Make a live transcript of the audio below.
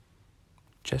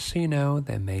Just so you know,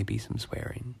 there may be some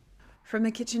swearing. From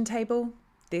the kitchen table,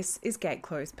 this is Gate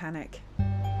Close Panic.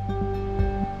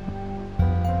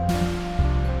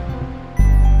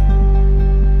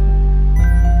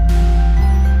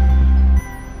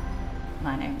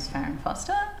 My name is Farron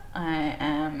Foster. I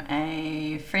am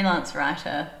a freelance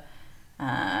writer,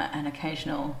 an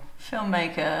occasional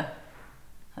filmmaker.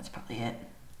 That's probably it.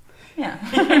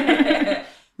 Yeah.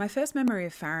 My first memory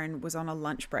of Farron was on a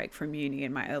lunch break from uni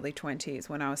in my early 20s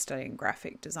when I was studying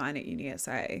graphic design at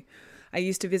UniSA. I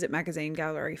used to visit Magazine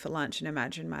Gallery for lunch and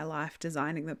imagine my life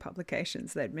designing the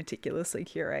publications they'd meticulously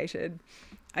curated.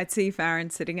 I'd see Farron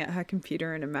sitting at her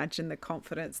computer and imagine the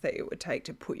confidence that it would take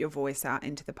to put your voice out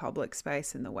into the public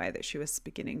space in the way that she was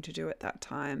beginning to do at that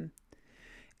time.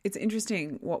 It's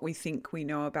interesting what we think we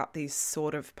know about these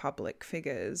sort of public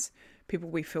figures, people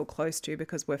we feel close to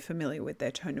because we're familiar with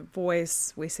their tone of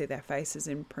voice, we see their faces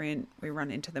in print, we run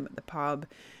into them at the pub,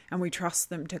 and we trust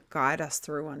them to guide us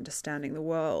through understanding the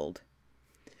world.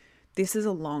 This is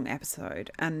a long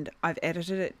episode, and I've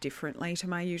edited it differently to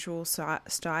my usual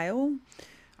style.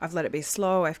 I've let it be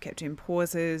slow, I've kept in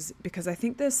pauses, because I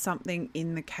think there's something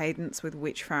in the cadence with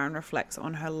which Farron reflects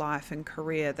on her life and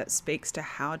career that speaks to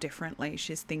how differently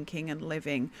she's thinking and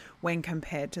living when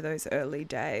compared to those early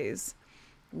days.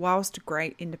 Whilst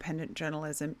great independent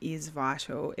journalism is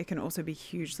vital, it can also be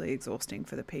hugely exhausting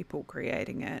for the people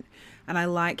creating it. And I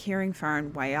like hearing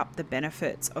Farron weigh up the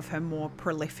benefits of her more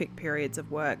prolific periods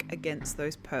of work against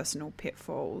those personal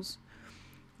pitfalls.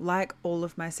 Like all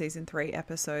of my season 3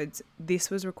 episodes, this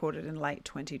was recorded in late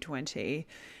 2020,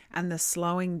 and the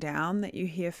slowing down that you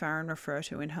hear Farron refer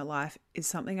to in her life is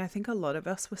something I think a lot of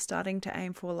us were starting to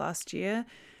aim for last year.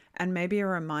 And maybe a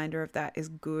reminder of that is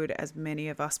good as many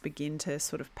of us begin to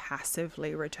sort of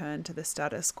passively return to the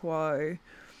status quo.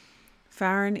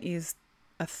 Farron is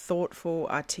a thoughtful,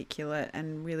 articulate,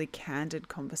 and really candid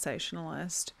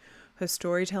conversationalist. Her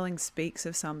storytelling speaks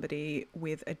of somebody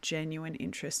with a genuine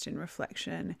interest in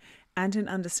reflection and in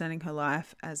understanding her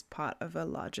life as part of a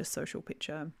larger social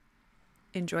picture.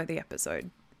 Enjoy the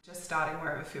episode. Just starting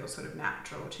wherever feels sort of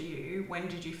natural to you, when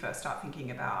did you first start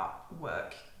thinking about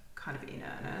work kind of in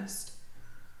earnest?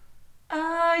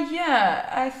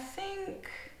 I think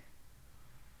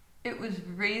it was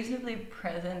reasonably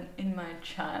present in my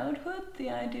childhood,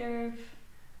 the idea of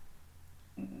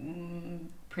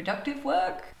productive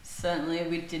work. Certainly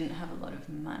we didn't have a lot of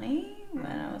money when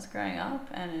I was growing up,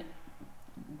 and it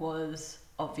was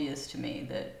obvious to me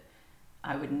that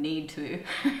I would need to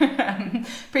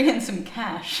bring in some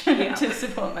cash to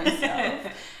support myself.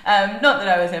 Not that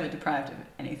I was ever deprived of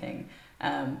anything,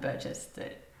 but just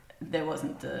that there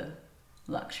wasn't the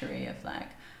luxury of like,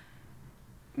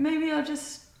 maybe I'll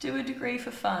just do a degree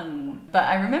for fun. But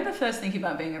I remember first thinking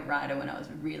about being a writer when I was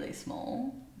really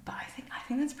small. But I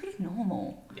think that's pretty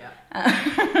normal. Yeah.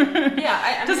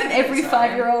 Doesn't every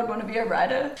 5-year-old want to be a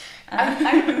writer?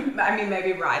 I mean,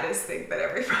 maybe writers think that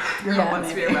every 5-year-old wants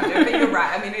to be a writer. But you're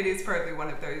right. I mean, it is probably one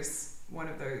of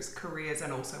those careers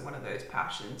and also one of those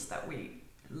passions that we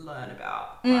learn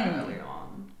about quite early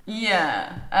on.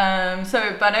 Yeah.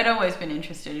 But I'd always been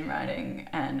interested in writing,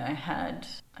 and I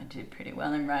did pretty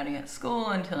well in writing at school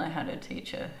until I had a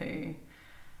teacher who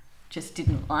just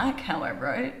didn't like how I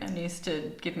wrote and used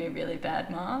to give me really bad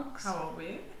marks. How old were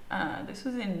you? This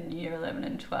was in year 11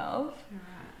 and 12.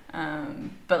 Right.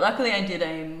 But luckily I did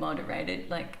a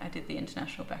moderated, I did the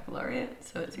International Baccalaureate,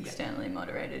 so it's externally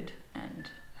moderated, and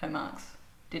her marks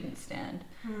didn't stand.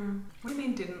 What do you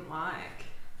mean didn't like?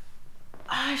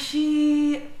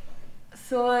 She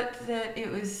thought that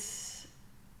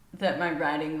that my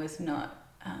writing was not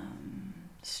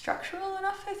structural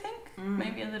enough, I think.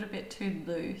 Maybe a little bit too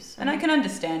loose. And I can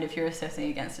understand if you're assessing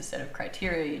against a set of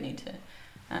criteria, you need to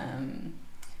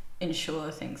ensure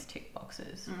things tick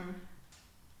boxes.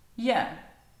 Yeah.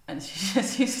 And she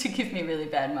just used to give me really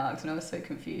bad marks, and I was so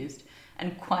confused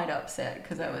and quite upset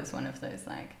because I was one of those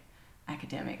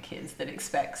academic kids that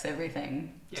expects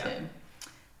everything to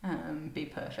be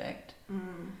perfect.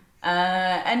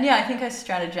 I think I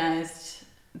strategized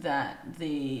that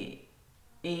the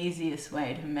easiest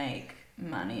way to make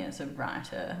money as a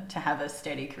writer, to have a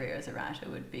steady career as a writer,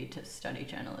 would be to study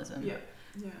journalism.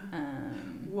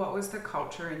 What was the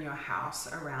culture in your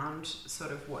house around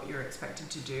sort of what you're expected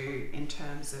to do in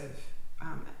terms of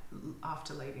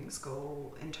after leaving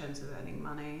school, in terms of earning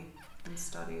money and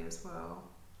study as well?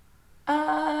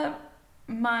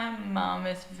 My mum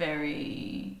is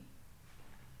very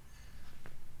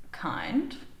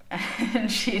kind, and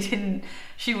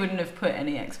she wouldn't have put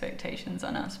any expectations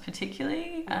on us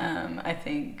particularly. I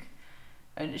think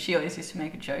she always used to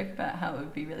make a joke about how it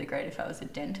would be really great if I was a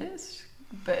dentist,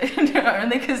 but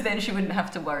only because then she wouldn't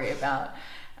have to worry about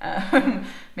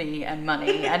me and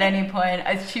money at any point.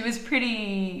 She was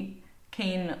pretty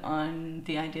keen on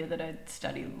the idea that I'd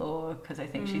study law because I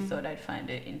think she thought I'd find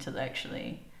it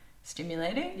intellectually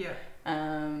stimulating. Yeah.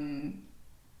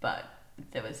 But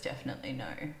there was definitely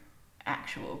no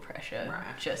actual pressure.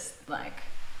 Right. Just like,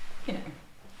 you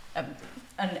know,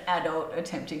 an adult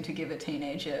attempting to give a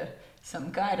teenager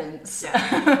some guidance.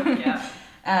 Yeah.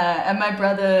 And my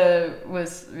brother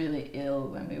was really ill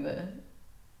when we were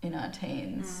in our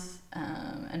teens,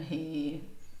 and he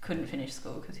couldn't finish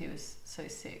school because he was so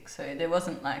sick. So there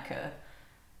wasn't like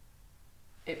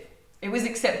it was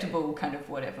acceptable kind of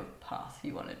whatever path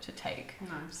you wanted to take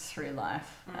through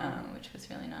life, which was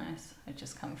really nice. I'd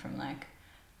just come from like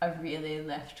a really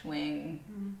left-wing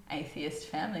atheist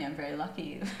family. I'm very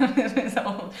lucky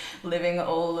living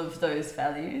all of those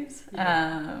values.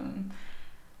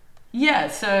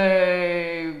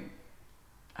 So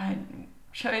I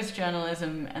chose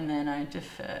journalism and then I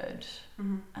deferred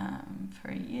for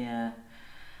a year.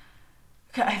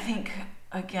 I think,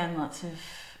 again, lots of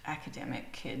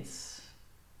academic kids,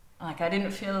 like I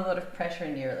didn't feel a lot of pressure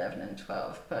in year 11 and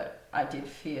 12, but I did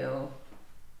feel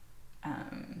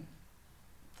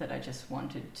that I just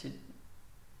wanted to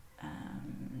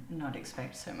not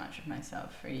expect so much of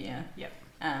myself for a year. Yep.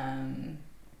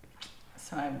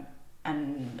 So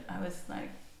I was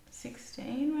like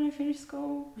 16 when I finished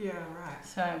school. Yeah, right.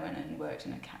 So I went and worked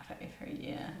in a cafe for a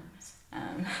year.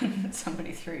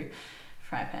 Somebody threw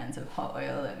fry pans of hot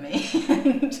oil at me,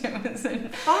 and it was a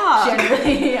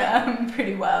generally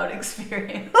pretty wild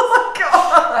experience. Oh my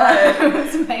god! It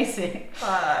was amazing.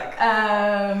 Fuck.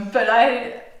 But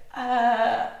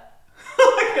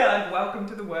oh my god! Welcome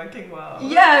to the working world.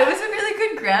 Yeah, it was a really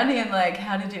good grounding in like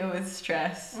how to deal with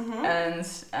stress and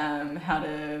how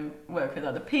to work with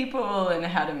other people and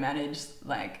how to manage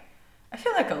like. I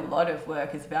feel like a lot of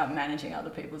work is about managing other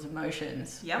people's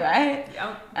emotions, right?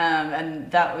 Yep.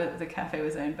 And the cafe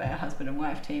was owned by a husband and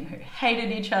wife team who hated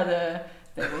each other.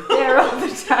 They were there all the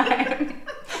time,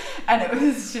 and it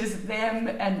was just them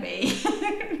and me.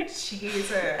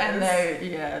 Jesus. And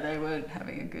they weren't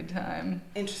having a good time.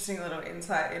 Interesting little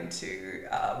insight into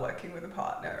working with a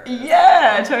partner.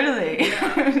 Yeah, totally.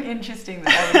 Interesting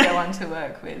that I would go on to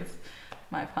work with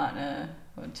my partner,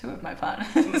 or two of my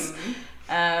partners.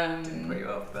 Didn't put you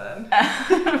off then.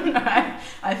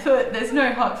 I thought there's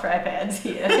no hot fry pans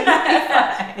here.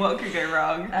 What could go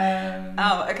wrong?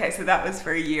 Okay, so that was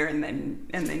for a year, and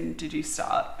then did you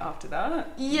start after that?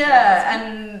 Yeah,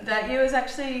 and that year was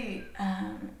actually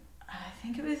I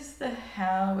think it was the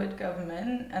Howard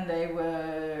government, and they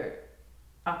were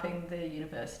upping the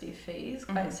university fees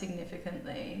quite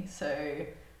significantly. So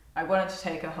I wanted to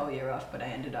take a whole year off, but I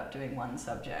ended up doing one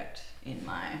subject in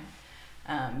my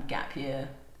gap year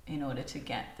in order to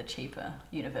get the cheaper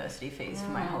university fees for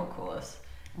my whole course.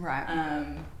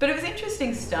 Right. But it was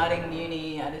interesting starting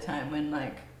uni at a time when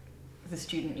like the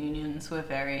student unions were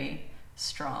very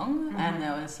strong and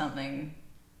there was something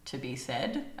to be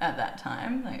said at that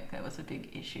time. Like there was a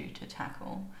big issue to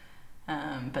tackle.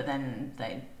 But then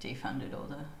they defunded all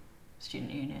the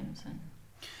student unions and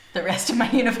the rest of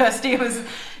my university was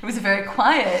a very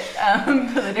quiet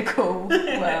political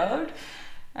world.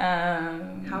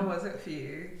 How was it for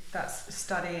you? That's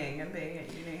studying and being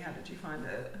at uni. How did you find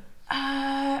it?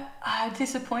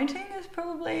 Disappointing is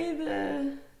probably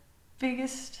the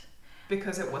biggest.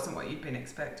 Because it wasn't what you'd been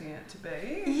expecting it to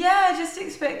be? Yeah, I just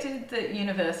expected that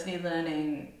university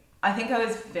learning. I think I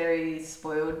was very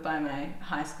spoiled by my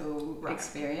high school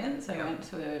experience. I went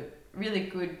to a really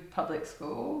good public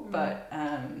school, but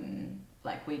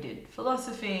like we did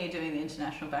philosophy, doing the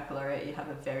International Baccalaureate, you have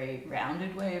a very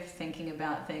rounded way of thinking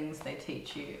about things. They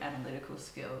teach you analytical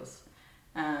skills.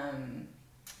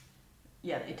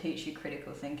 They teach you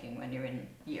critical thinking when you're in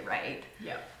year 8.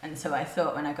 Yeah. And so I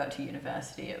thought when I got to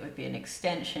university, it would be an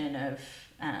extension of,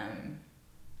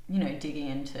 digging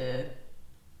into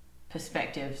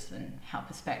perspectives and how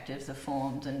perspectives are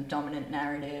formed and dominant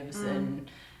narratives and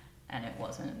it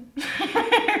wasn't.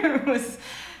 It was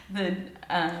the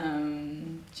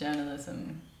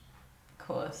journalism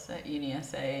course at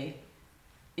UniSA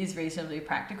is reasonably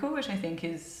practical, which I think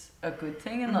is a good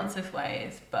thing in lots of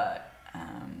ways, but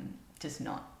just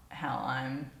not how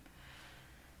I'm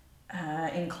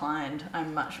inclined.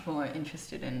 I'm much more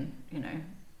interested in,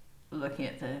 looking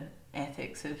at the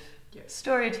ethics of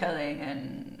storytelling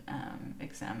and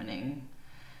examining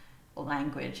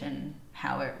language and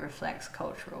how it reflects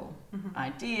cultural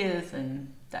ideas,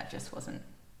 and that just wasn't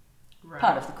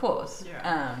part of the course.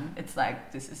 It's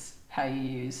like, this is how you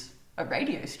use a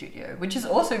radio studio, which is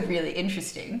also really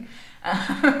interesting,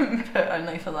 but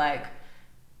only for like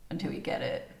until you get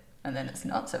it, and then it's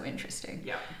not so interesting.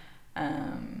 Yeah.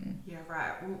 Yeah,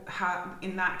 right. Well, how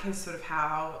in that case, sort of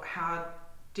how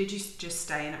did you just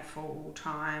stay in it full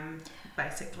time,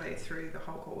 basically through the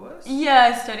whole course?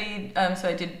 Yeah, I studied. So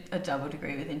I did a double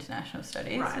degree with international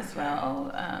studies as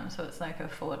well. So it's like a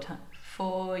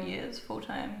 4 years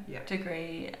full-time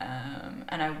degree,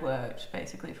 and I worked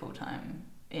basically full-time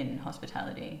in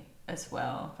hospitality as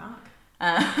well. Fuck.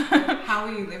 How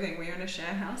were you living? Were you in a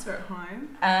share house or at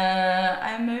home?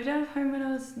 I moved out of home when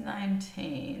I was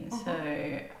 19, so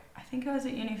I think I was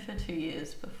at uni for 2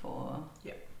 years before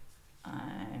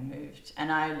I moved,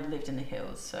 and I lived in the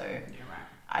hills, so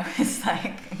I was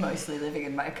like mostly living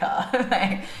in my car,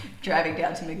 like driving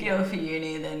down to McGill for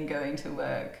uni, then going to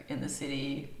work in the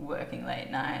city, working late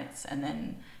nights, and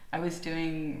then I was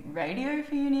doing radio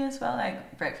for uni as well,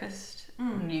 like breakfast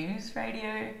news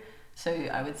radio. So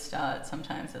I would start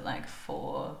sometimes at like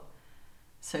 4.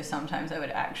 So sometimes I would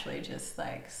actually just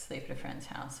like sleep at a friend's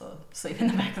house or sleep in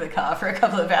the back of the car for a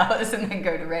couple of hours and then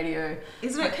go to radio.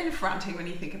 Isn't it confronting when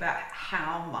you think about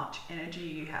how much energy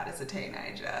you had as a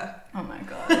teenager? Oh my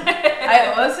God.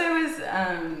 I also was,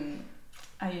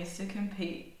 I used to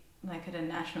compete like at a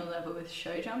national level with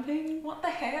show jumping. What the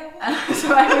hell?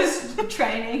 So I was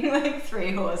training like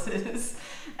 3 horses,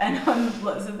 and on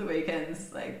lots of the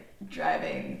weekends like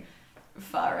driving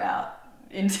far out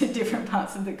into different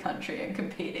parts of the country and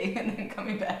competing, and then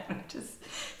coming back, and I just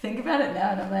think about it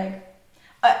now and I'm like,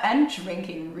 and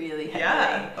drinking really heavily.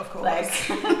 Yeah, of course. Like,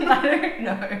 I don't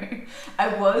know. I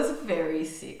was very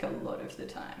sick a lot of the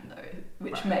time though,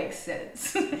 which makes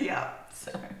sense. Yeah.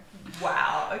 So.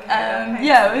 Wow. Okay.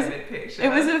 Yeah, it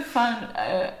was a fun.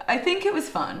 I think it was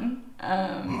fun,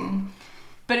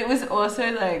 but it was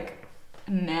also like,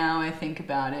 now I think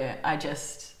about it, I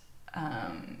just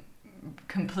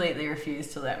completely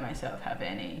refused to let myself have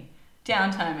any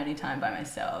downtime, any time by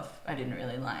myself. I didn't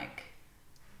really like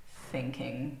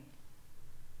thinking.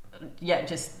 Yeah,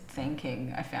 just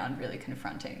thinking I found really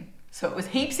confronting. So it was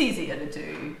heaps easier to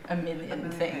do a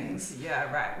million things.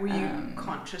 Yeah, right. Were you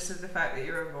conscious of the fact that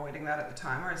you were avoiding that at the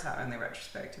time, or is that only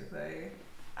retrospectively?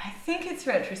 I think it's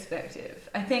retrospective.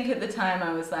 I think at the time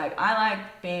I was like, I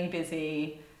like being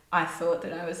busy. I thought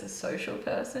that I was a social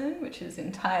person, which is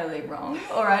entirely wrong.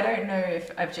 Or I don't know if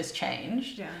I've just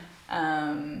changed. Yeah.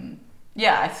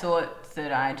 Yeah, I thought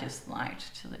that I just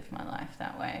liked to live my life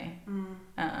that way.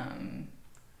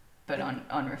 But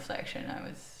on reflection, I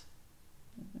was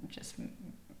just,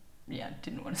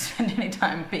 didn't want to spend any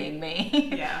time being me.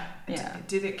 Yeah. Yeah.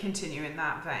 Did it continue in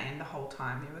that vein the whole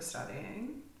time you were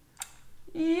studying?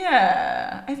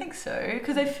 Yeah, I think so.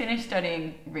 Because I finished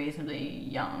studying reasonably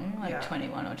young, like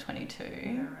 21 or 22.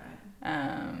 Yeah,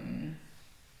 right.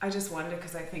 I just wonder,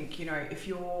 because I think, if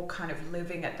you're kind of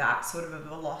living at that sort of a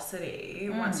velocity,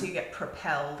 once you get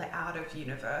propelled out of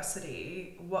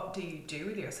university, what do you do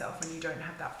with yourself when you don't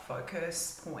have that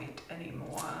focus point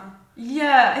anymore?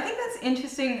 Yeah, I think that's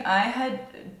interesting. I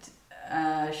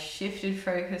had shifted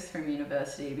focus from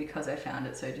university because I found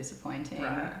it so disappointing.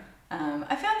 Right.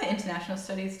 I found the international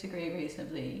studies degree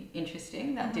reasonably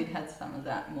interesting. That did have some of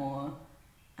that more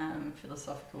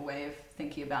philosophical way of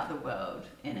thinking about the world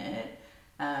in it.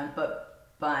 But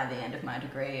by the end of my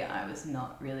degree, I was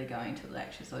not really going to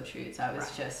lectures or tutes. I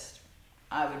was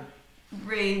I would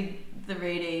read the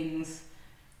readings,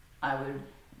 I would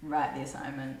write the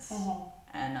assignments,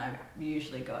 and I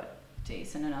usually got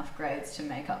decent enough grades to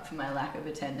make up for my lack of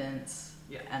attendance.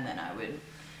 Yeah. And then I would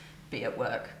be at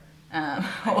work.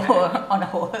 Or on a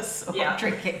horse, or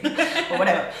drinking, or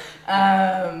whatever.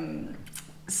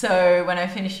 So when I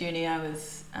finished uni, I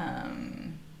was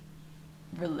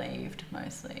relieved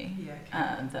mostly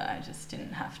that I just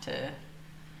didn't have to.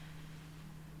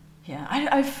 Yeah,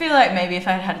 I feel like maybe if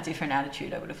I had a different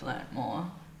attitude, I would have learnt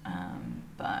more.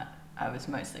 But I was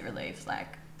mostly relieved.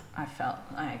 Like, I felt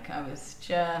like I was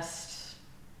just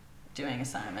doing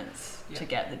assignments to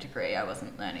get the degree. I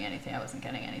wasn't learning anything. I wasn't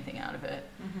getting anything out of it.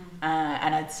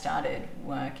 And I'd started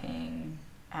working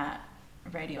at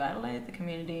Radio Adelaide, the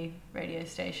community radio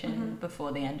station,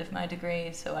 before the end of my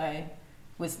degree. So I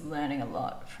was learning a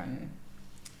lot from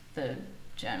the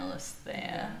journalists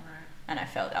there. And I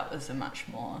felt that was a much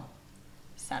more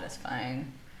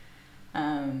satisfying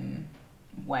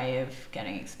way of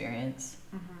getting experience.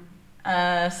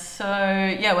 So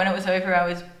yeah, when it was over, I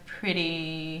was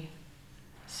pretty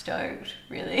stoked,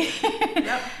 really.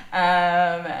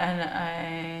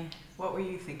 And what were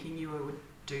you thinking you would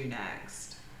do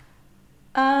next?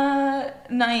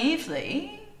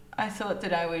 Naively, I thought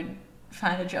that I would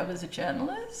find a job as a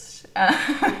journalist.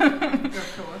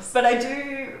 Of course. But I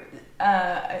do,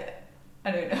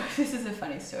 I don't know if this is a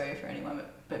funny story for anyone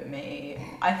but me.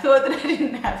 I thought that I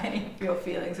didn't have any real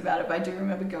feelings about it, but I do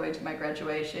remember going to my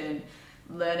graduation,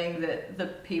 learning that the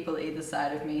people either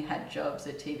side of me had jobs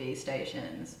at TV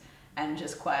stations, and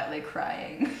just quietly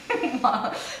crying.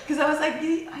 Because I was like,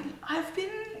 I've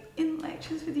been in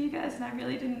lectures with you guys and I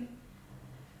really didn't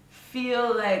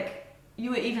feel like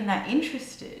you were even that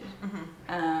interested.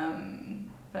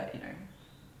 But, you know,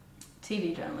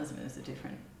 TV journalism is a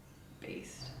different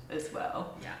beast as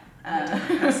well. Yeah. A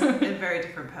very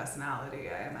different personality,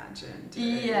 I imagine.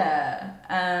 Yeah.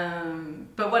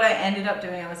 But what I ended up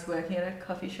doing, I was working at a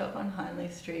coffee shop on Hindley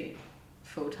Street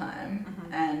full time,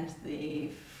 and the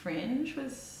Fringe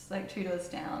was like 2 doors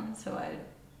down, so I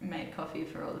made coffee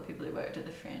for all the people who worked at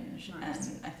the Fringe. Nice.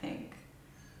 And I think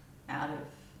out of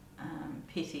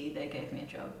pity, they gave me a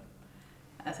job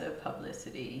as a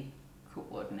publicity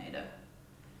coordinator.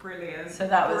 Brilliant. So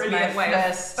that was Brilliant my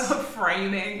first of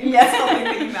framing yeah. something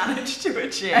that you managed to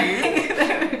achieve.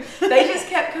 They just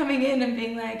kept coming in and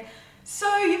being like, so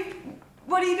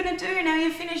what are you going to do now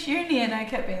you finish uni? And I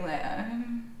kept being like,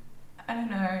 I don't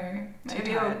know,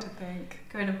 maybe I'll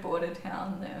go to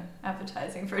Bordertown, they're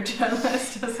advertising for a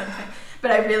journalist or something.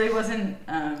 But I really wasn't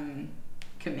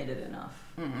committed enough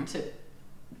to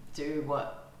do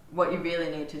what you really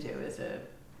need to do as a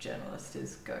journalist,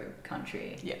 is go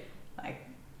country. Yeah. Like,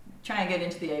 try and get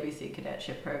into the ABC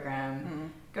cadetship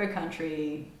program, go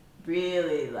country,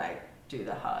 really like do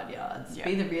the hard yards,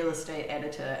 be the real estate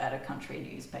editor at a country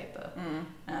newspaper.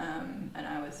 And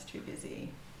I was too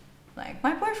busy. Like,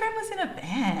 my boyfriend was in a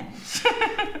band.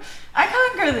 I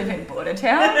can't go live in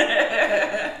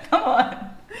Bordertown. Come on.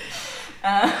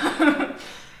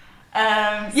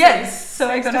 Yes, so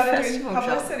I got a festival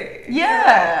publicity. job.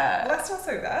 Yeah. Well, that's not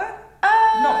so bad.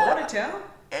 Not Bordertown.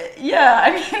 Yeah,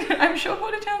 I mean, I'm sure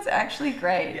Bordertown's actually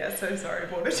great. Yeah, so sorry,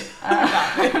 Bordertown.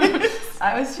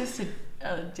 I was just a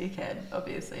dickhead,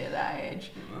 obviously, at that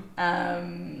age.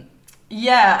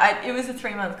 It was a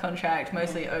 3-month contract,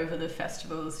 mostly over the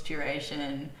festival's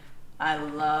duration. I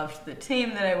loved the team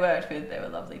that I worked with. They were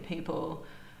lovely people.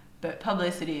 But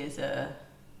publicity is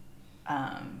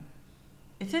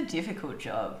it's a difficult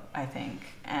job, I think.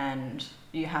 And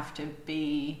you have to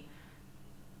be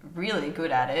really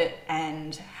good at it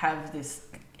and have this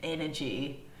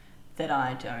energy that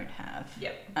I don't have.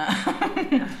 Yep.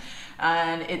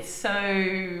 And it's so...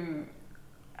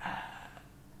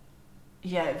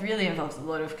 it really involves a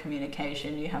lot of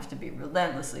communication. You have to be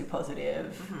relentlessly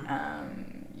positive.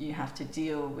 You have to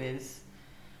deal with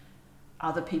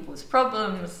other people's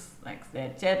problems, like their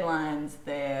deadlines,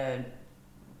 their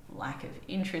lack of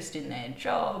interest in their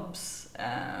jobs.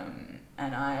 And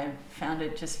I found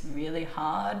it just really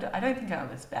hard. I don't think I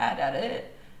was bad at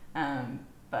it,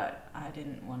 but I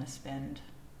didn't want to spend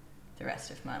the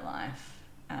rest of my life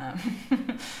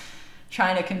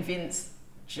trying to convince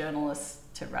journalists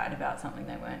to write about something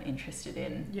they weren't interested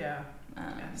in. Yeah.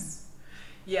 Yes.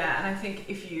 Yeah, and I think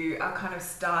if you are kind of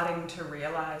starting to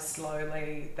realise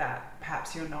slowly that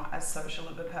perhaps you're not as social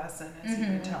of a person as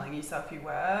you were telling yourself you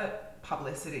were,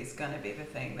 publicity is going to be the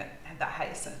thing that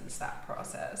hastens that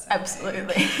process.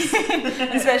 Absolutely.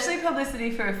 Especially publicity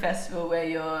for a festival where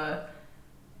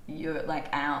you're like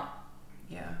out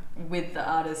with the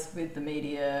artists, with the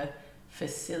media,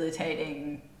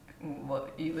 facilitating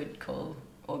what you would call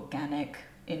organic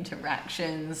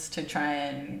interactions to try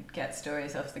and get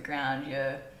stories off the ground.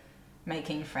 You're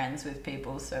making friends with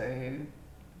people, so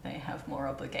they have more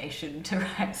obligation to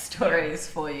write stories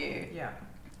for you. Yeah.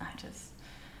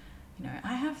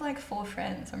 I have like 4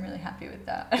 friends. I'm really happy with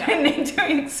that. I don't need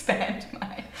to expand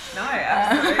my... No,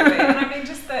 absolutely. And I mean,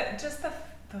 just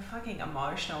the fucking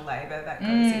emotional labour that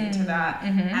goes into that,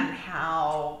 and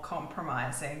how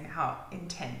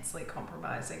intensely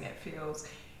compromising it feels.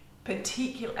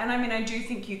 And I mean, I do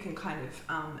think you can kind of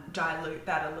dilute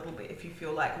that a little bit if you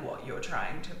feel like what you're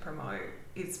trying to promote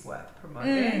is worth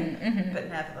promoting. But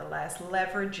nevertheless,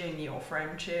 leveraging your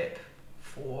friendship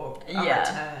for a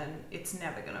return, it's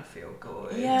never going to feel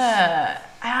good. Yeah.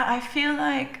 I feel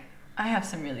like I have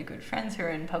some really good friends who are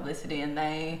in publicity, and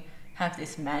they have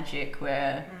this magic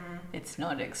where it's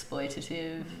not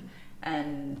exploitative,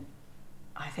 and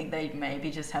I think they maybe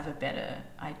just have a better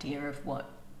idea of what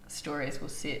stories will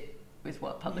sit with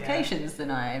what publications than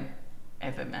I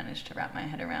ever managed to wrap my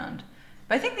head around.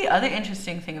 But I think the other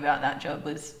interesting thing about that job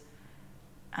was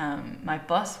my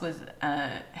boss was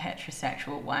a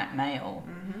heterosexual white male,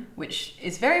 which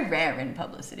is very rare in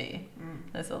publicity.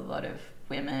 There's a lot of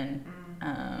women,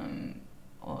 a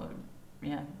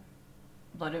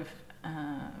lot of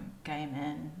gay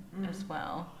men as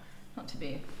well. not to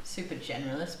be super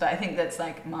generalist, but I think that's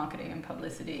like marketing and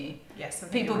publicity. Yes,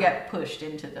 people get pushed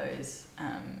into those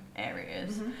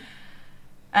areas.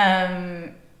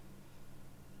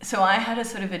 So I had a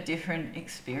sort of a different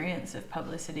experience of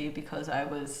publicity because I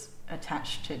was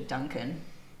attached to Duncan.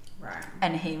 Right.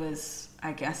 And he was,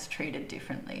 I guess, treated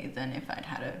differently than if I'd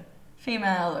had a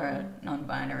female or a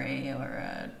non-binary or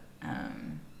a,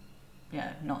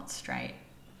 not straight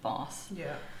boss.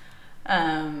 Yeah.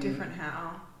 Different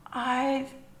how?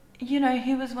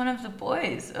 He was one of the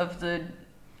boys of the...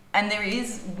 And there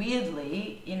is,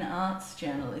 weirdly, in arts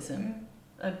journalism,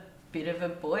 a bit of a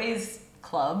boys'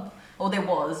 club. Or there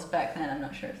was back then, I'm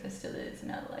not sure if there still is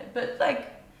in Adelaide. But,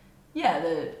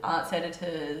 the arts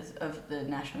editors of the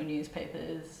national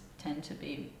newspapers tend to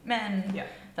be men. Yeah.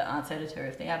 The arts editor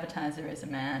of The Advertiser is a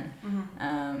man.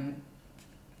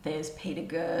 There's Peter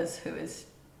Gers, who is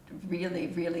really,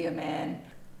 really a man.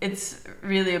 It's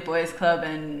really a boys' club,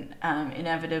 and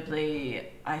inevitably,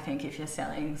 I think if you're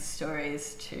selling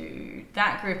stories to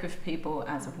that group of people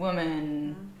as a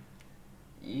woman,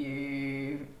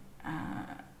 you,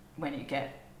 when you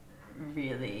get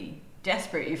really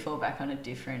desperate, you fall back on a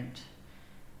different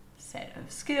set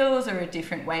of skills or a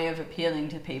different way of appealing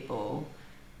to people,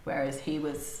 whereas he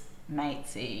was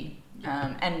matesy.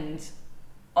 And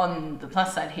on the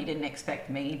plus side, he didn't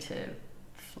expect me to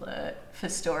flirt for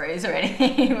stories or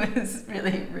anything. He was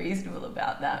really reasonable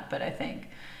about that. But I think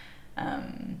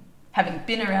having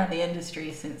been around the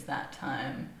industry since that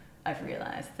time, I've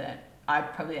realised that I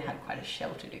probably had quite a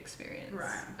sheltered experience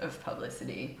of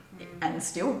publicity and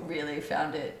still really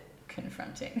found it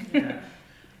confronting. Yeah.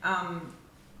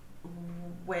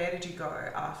 Where did you go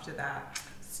after that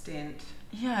stint?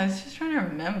 Yeah, I was just trying to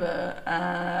remember.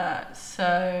 That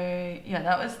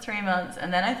was 3 months.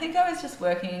 And then I think I was just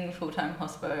working full-time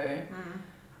hospo.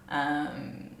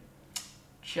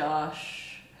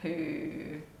 Josh,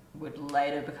 who would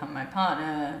later become my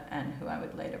partner and who I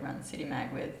would later run City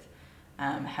Mag with,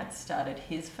 had started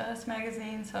his first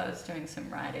magazine. So I was doing some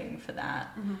writing for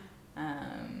that.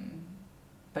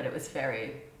 But it was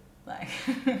very,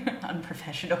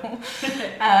 unprofessional.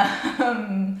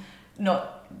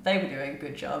 They were doing a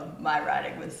good job. My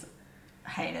writing was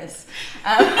heinous.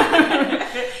 What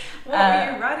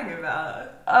were you writing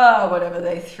about? Oh, whatever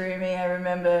they threw me. I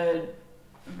remember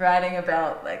writing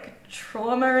about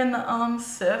trauma in the armed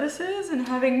services and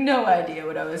having no idea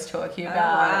what I was talking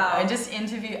about. Wow. I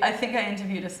think I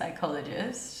interviewed a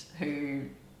psychologist who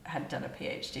had done a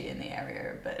PhD in the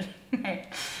area, but I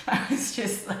was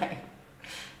just like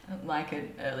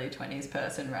an early 20s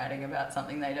person writing about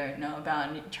something they don't know about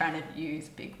and trying to use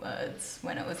big words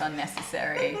when it was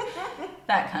unnecessary,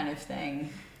 that kind of thing.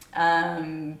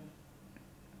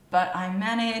 But I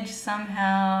managed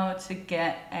somehow to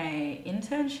get a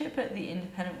internship at the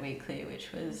Independent Weekly,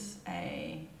 which was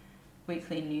a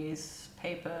weekly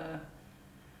newspaper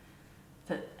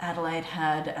that Adelaide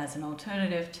had as an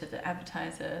alternative to the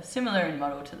Advertiser, similar in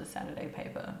model to the Saturday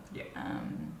paper. Yeah.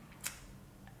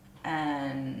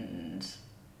 And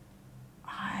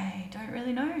I don't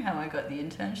really know how I got the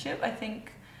internship. I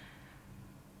think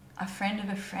a friend of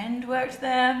a friend worked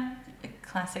there, a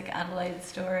classic Adelaide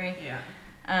story. Yeah.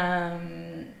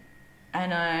 And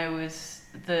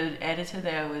the editor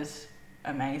there was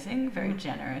amazing, very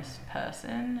generous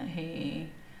person.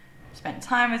 He spent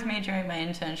time with me during my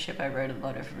internship. I wrote a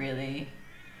lot of really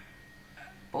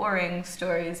boring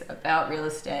stories about real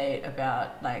estate,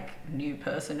 about new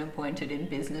person appointed in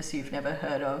business you've never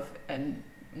heard of and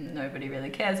nobody really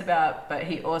cares about. But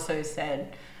he also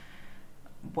said,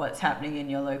 what's happening in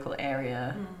your local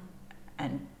area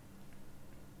and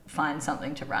find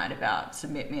something to write about.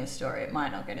 Submit me a story. It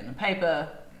might not get in the paper.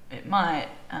 It might.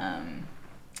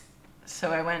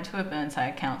 So I went to a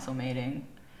Burnside Council meeting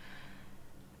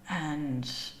and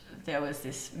there was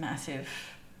this massive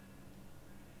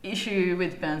issue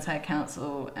with Burnside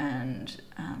Council and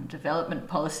development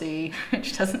policy,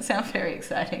 which doesn't sound very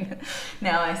exciting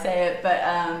now I say it, but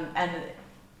and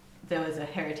there was a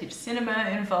heritage cinema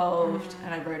involved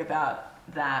and I wrote about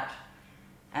that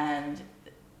and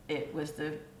it was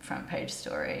the front page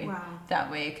story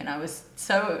that week and I was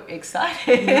so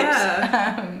excited.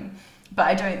 But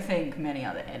I don't think many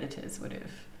other editors would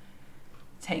have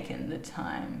taken the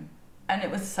time. And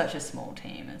it was such a small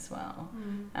team as well.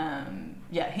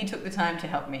 He took the time to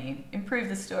help me improve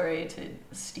the story, to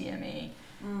steer me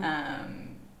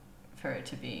for it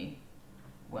to be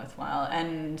worthwhile.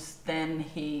 And then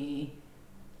he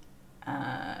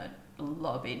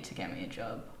lobbied to get me a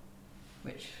job,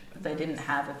 which they didn't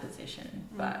have a position,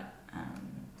 but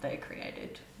they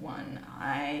created one.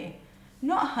 I'm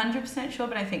not 100% sure,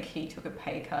 but I think he took a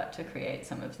pay cut to create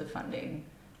some of the funding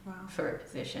Wow. for a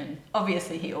position.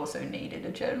 Obviously, he also needed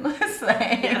a journalist.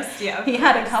 Yes, yeah. He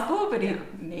had a couple, but he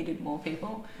needed more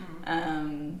people.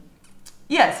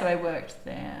 So I worked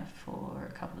there for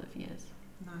a couple of years.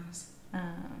 Nice.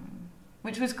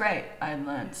 Which was great. I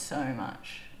learnt so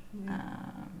much. Yeah.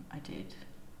 I did.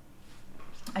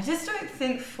 I just don't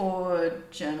think for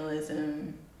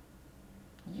journalism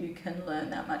you can learn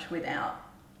that much without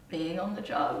being on the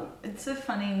job. It's a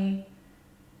funny...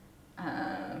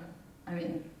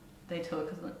 they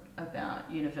talk about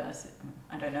university...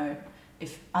 I don't know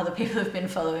if other people have been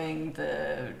following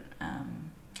the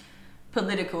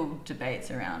political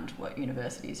debates around what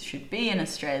universities should be in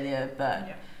Australia,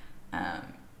 but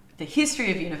the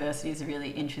history of universities are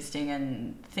really interesting,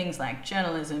 and things like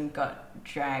journalism got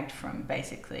dragged from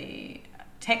basically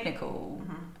technical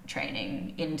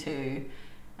training into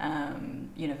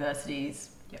universities'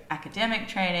 academic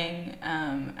training,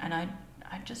 and I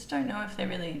just don't know if they're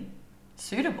really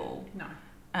suitable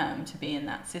to be in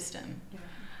that system.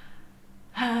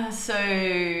 And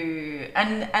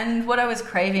what I was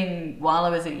craving while I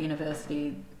was at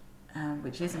university,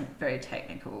 which isn't very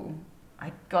technical,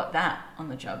 I got that on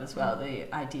the job as well.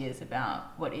 The ideas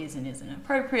about what is and isn't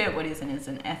appropriate, what is and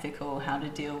isn't ethical, how to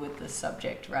deal with the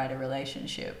subject-writer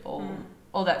relationship,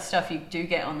 all that stuff you do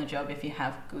get on the job if you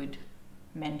have good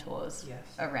mentors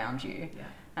around you,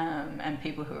 and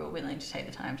people who are willing to take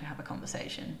the time to have a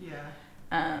conversation.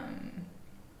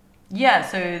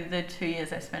 So the 2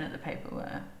 years I spent at the paper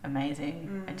were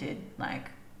amazing. I did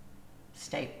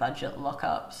state budget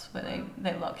lockups where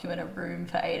they lock you in a room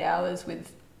for 8 hours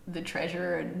with the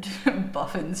treasurer and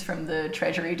boffins from the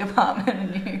treasury department,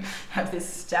 and you have this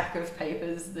stack of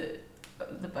papers that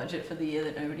the budget for the year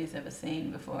that nobody's ever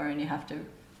seen before, and you have to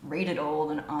read it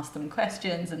all and ask them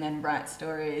questions and then write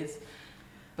stories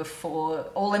before,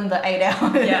 all in the 8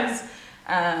 hours.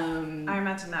 I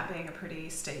imagine that being a pretty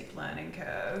steep learning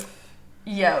curve.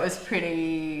 Yeah, it was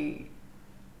pretty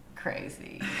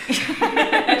crazy.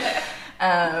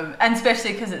 And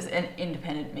especially because it's an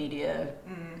independent media,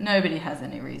 nobody has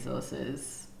any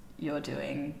resources. You're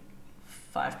doing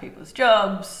 5 people's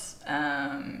jobs.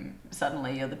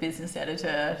 Suddenly you're the business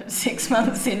editor 6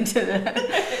 months into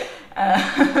the...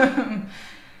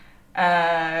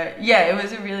 it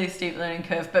was a really steep learning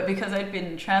curve, but because I'd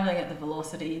been travelling at the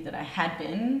velocity that I had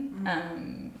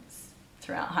been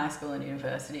throughout high school and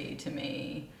university, to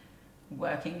me,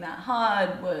 working that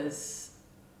hard was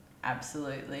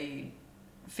absolutely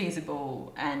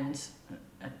feasible and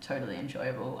totally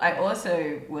enjoyable. I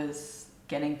also was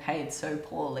getting paid so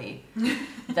poorly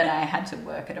that I had to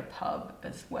work at a pub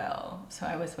as well. So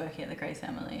I was working at the Grace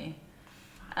Emily.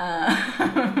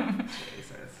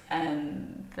 Jesus.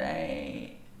 And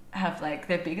they have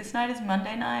their biggest night is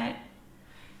Monday night.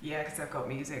 Yeah, because they've got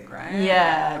music, right?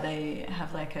 Yeah, they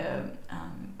have a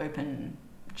open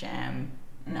jam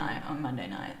night on Monday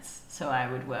nights. So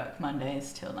I would work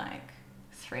Mondays till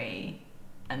 3,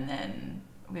 and then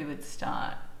we would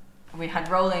start. We had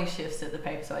rolling shifts at the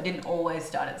paper, so I didn't always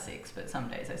start at 6, but some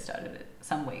weeks I started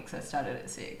at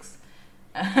 6.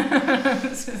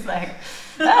 It's just I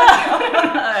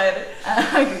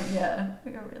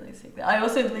got really sick there. I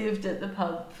also lived at the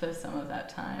pub for some of that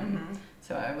time,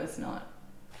 so I was not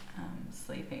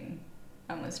sleeping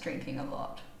and was drinking a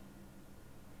lot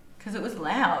because it was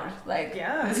loud.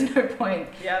 There's no point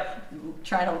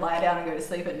trying to lie down and go to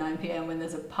sleep at 9 p.m. when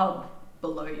there's a pub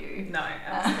below you. No,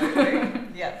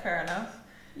 absolutely. Fair enough.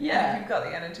 Yeah. And if you've got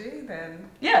the energy, then...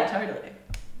 Yeah, totally.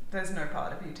 There's no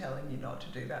part of you telling you not to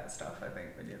do that stuff, I think,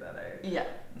 when you're that age. Yeah,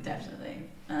 definitely.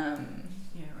 Yeah,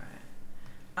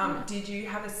 right. Did you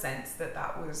have a sense that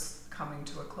that was coming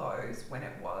to a close when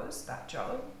it was, that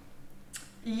job?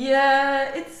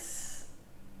 Yeah,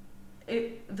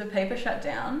 the paper shut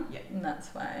down, and that's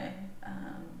why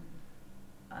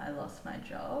I lost my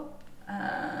job.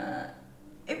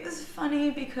 It was funny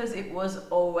because it was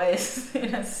always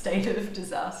in a state of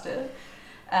disaster.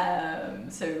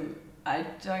 So I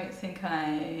don't think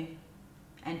I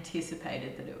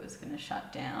anticipated that it was going to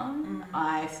shut down. Mm-hmm.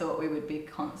 I thought we would be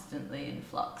constantly in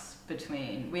flux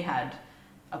between... We had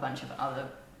a bunch of other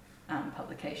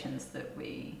publications that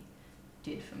we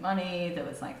did for money. There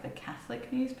was the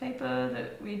Catholic newspaper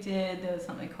that we did. There was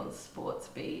something called Sports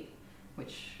Beat,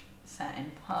 which sat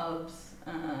in pubs.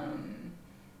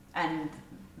 And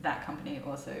that company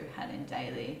also had in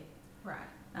daily. Right.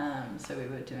 So we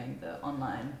were doing the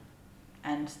online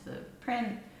and the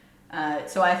print.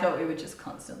 So I thought we would just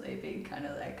constantly be kind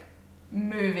of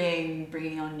moving,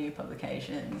 bringing on new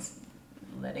publications,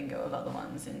 letting go of other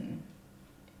ones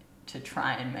to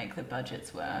try and make the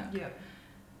budgets work. Yeah.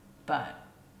 But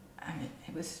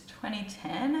it was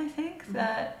 2010, I think,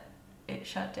 that it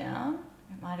shut down.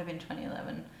 It might have been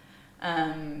 2011.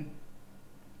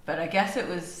 But I guess it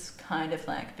was kind of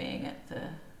like being at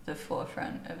the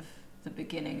forefront of the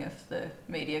beginning of the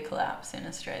media collapse in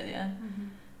Australia.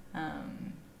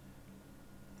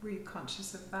 Were you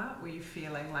conscious of that? Were you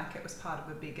feeling like it was part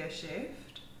of a bigger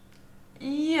shift?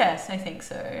 Yes, I think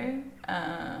so.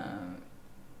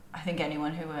 I think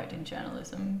anyone who worked in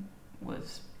journalism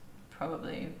was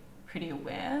probably pretty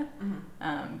aware,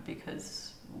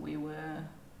 because we were,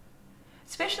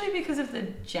 especially because of the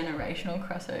generational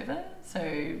crossover.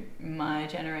 So my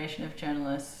generation of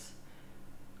journalists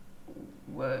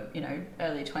were,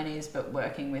 early 20s, but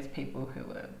working with people who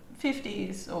were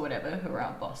 50s or whatever, who were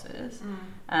our bosses.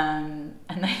 And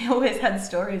they always had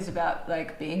stories about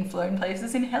like being flown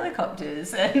places in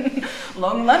helicopters and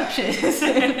long lunches,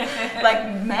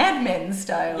 like Mad Men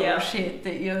style shit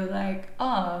that you're like,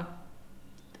 oh,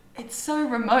 it's so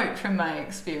remote from my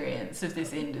experience of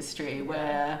this industry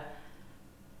where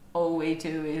all we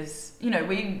do is,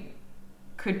 we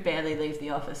could barely leave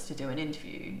the office to do an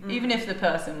interview. Even if the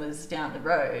person was down the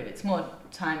road, it's more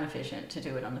time efficient to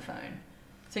do it on the phone.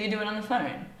 So you do it on the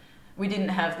phone. We didn't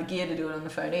have the gear to do it on the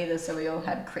phone either, so we all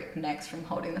had crick necks from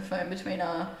holding the phone between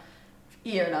our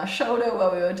ear and our shoulder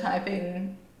while we were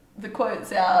typing the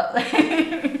quotes out.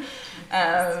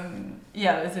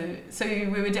 So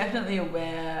we were definitely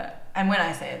aware, and when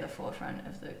I say at the forefront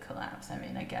of the collapse, I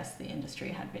mean, I guess the industry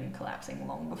had been collapsing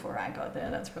long before I got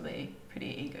there. That's probably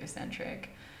pretty egocentric.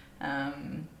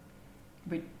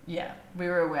 We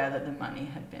were aware that the money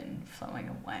had been flowing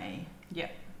away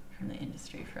from the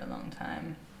industry for a long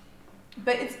time.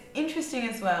 But it's interesting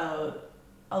as well,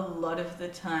 a lot of the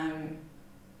time,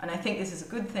 and I think this is a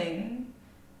good thing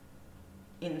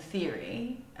in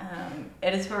theory,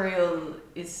 editorial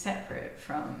is separate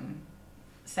from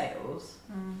sales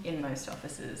in most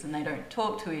offices, and they don't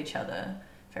talk to each other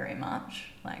very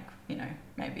much, like,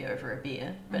 maybe over a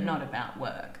beer, but not about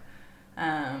work.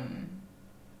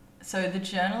 So the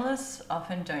journalists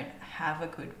often don't have a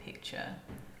good picture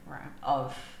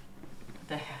of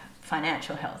the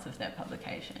financial health of their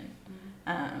publication.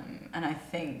 And I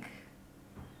think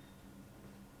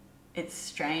it's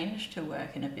strange to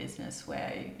work in a business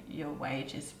where your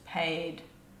wage is paid,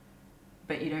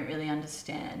 but you don't really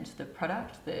understand the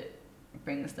product that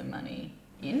brings the money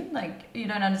in. Like, you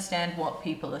don't understand what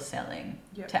people are selling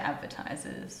to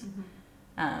advertisers.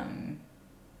 And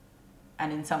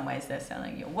in some ways they're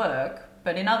selling your work,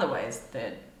 but in other ways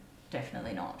they're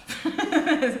definitely not.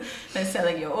 They're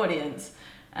selling your audience.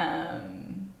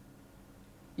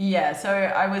 So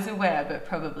I was aware, but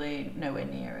probably nowhere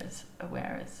near as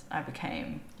aware as I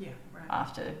became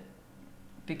after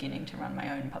beginning to run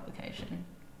my own publication.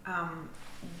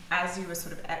 As you were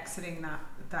sort of exiting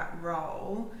that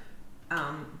role,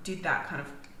 did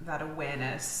that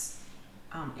awareness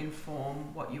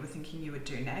inform what you were thinking you would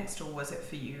do next, or was it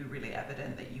for you really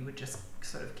evident that you would just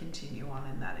sort of continue on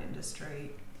in that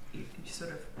industry,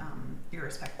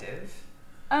 irrespective?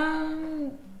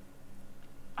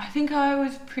 I think I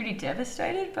was pretty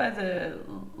devastated by the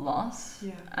loss.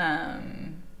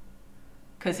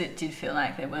 Because it did feel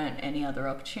like there weren't any other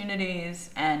opportunities,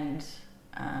 and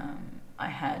I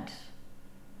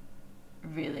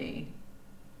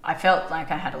felt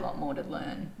like I had a lot more to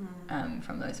learn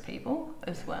from those people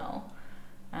as well.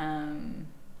 And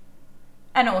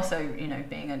also,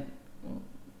 being a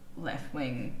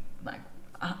left-wing, like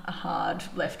a hard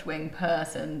left-wing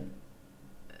person,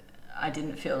 I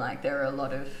didn't feel like there were a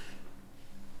lot of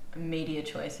media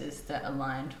choices that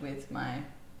aligned with my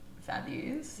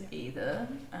values either,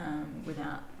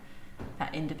 without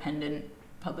that independent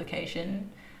publication.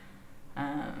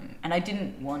 And I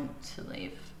didn't want to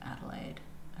leave Adelaide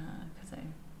because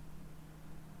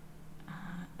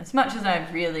as much as I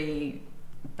really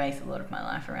base a lot of my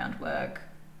life around work,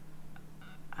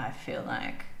 I feel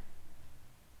like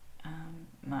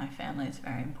my family is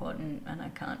very important, and I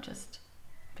can't just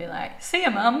be like, see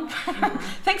ya, Mum.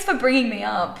 Thanks for bringing me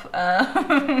up.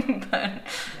 But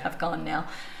I've gone now.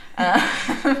 I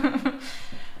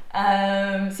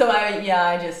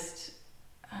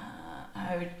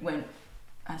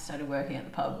started working at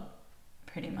the pub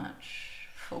pretty much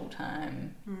full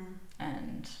time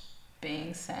and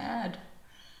being sad.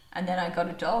 And then I got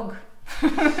a dog.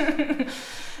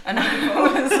 And I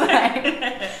was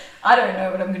like, I don't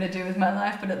know what I'm going to do with my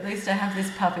life, but at least I have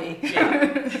this puppy.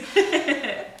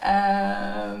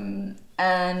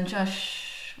 And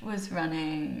Josh was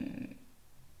running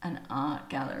an art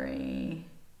gallery.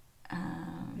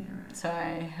 So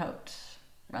I helped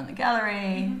run the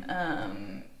gallery,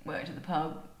 worked at the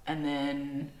pub, and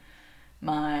then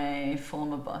my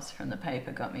former boss from the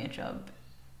paper got me a job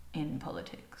in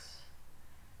politics.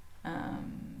 I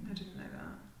didn't know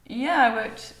that. Yeah, I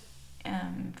worked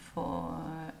for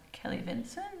Kelly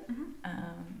Vincent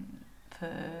for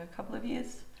a couple of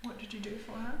years. What did you do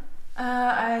for her?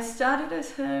 I started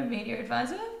as her media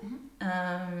advisor,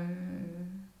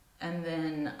 and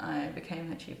then I became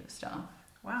her chief of staff.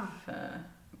 Wow.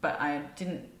 But I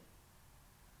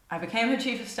became her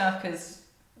chief of staff because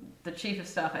the chief of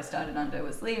staff I started under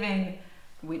was leaving.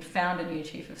 We'd found a new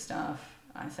chief of staff.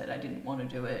 I said I didn't want to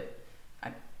do it.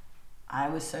 I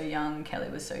was so young, Kelly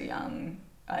was so young.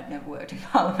 I'd never worked in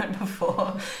Parliament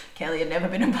before. Kelly had never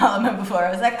been in Parliament before. I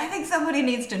was like, I think somebody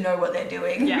needs to know what they're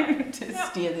doing to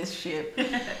steer this ship.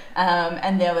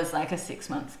 And there was like a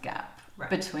 6-month gap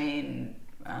between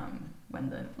when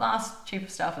the last chief of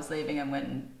staff was leaving and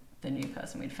when the new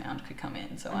person we'd found could come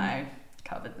in. So I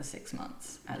covered the 6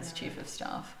 months as chief of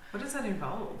staff. What does that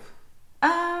involve?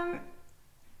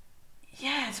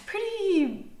 It's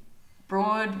pretty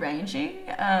broad ranging.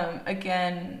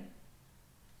 Again,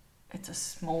 it's a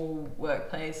small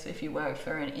workplace. If you work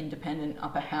for an independent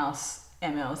upper house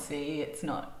MLC, it's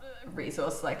not a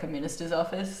resource like a minister's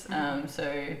office.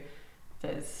 So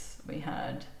we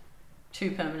had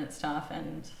 2 permanent staff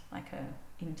and like a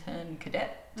intern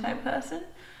cadet type person.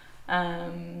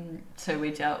 So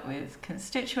we dealt with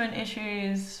constituent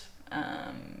issues,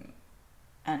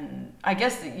 and I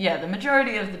guess the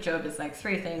majority of the job is like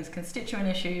 3 things: constituent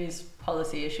issues,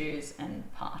 policy issues, and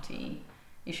party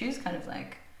issues, kind of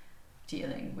like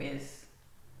dealing with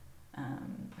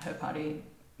her party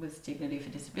was Dignity for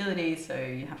Disability, so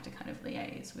you have to kind of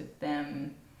liaise with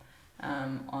them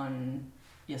on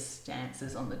your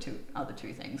stances on the other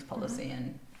two things, policy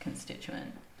and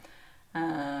constituent.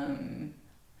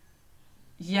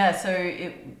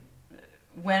 So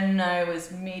when I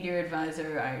was media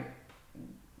advisor, I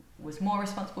was more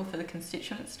responsible for the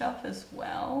constituent stuff as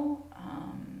well.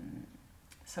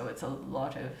 So it's a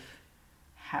lot of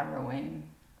harrowing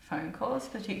phone calls,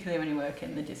 particularly when you work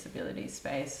in the disability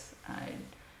space. I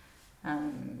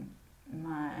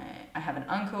have an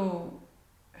uncle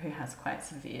who has quite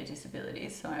severe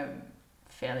disabilities, so I'm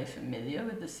fairly familiar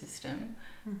with the system,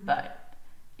 but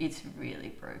it's really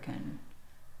broken.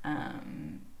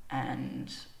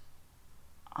 And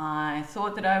I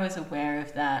thought that I was aware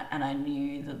of that, and I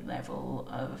knew the level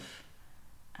of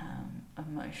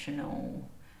emotional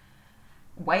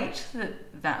weight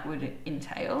that would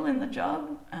entail in the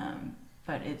job,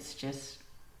 but it's just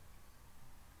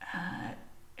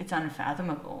it's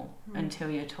unfathomable until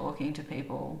you're talking to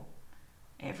people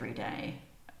every day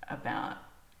about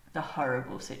the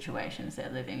horrible situations they're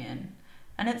living in.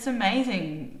 And it's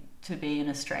amazing to be in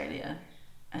Australia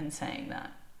and saying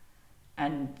that,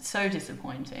 and so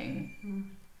disappointing.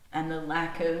 And the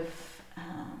lack of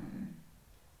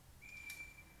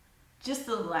just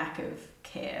the lack of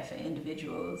care for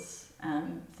individuals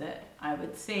that I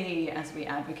would see as we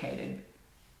advocated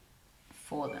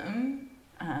for them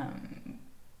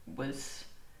was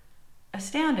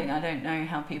astounding. I don't know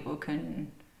how people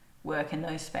can work in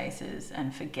those spaces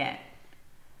and forget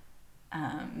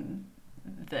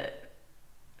that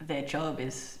their job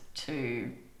is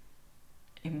to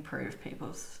improve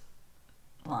people's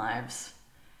lives,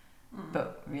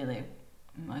 but really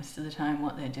most of the time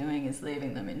what they're doing is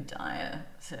leaving them in dire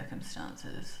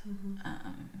circumstances.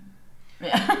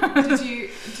 Did you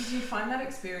find that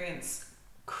experience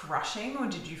crushing, or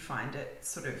did you find it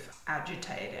sort of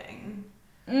agitating?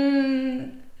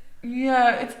 I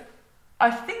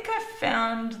think I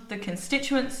found the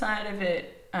constituent side of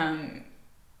it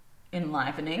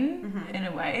enlivening in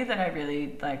a way that I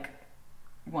really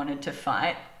wanted to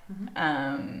fight.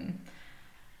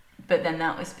 But then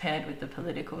that was paired with the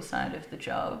political side of the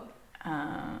job,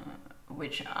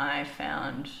 which I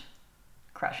found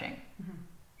crushing.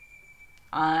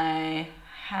 I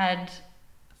had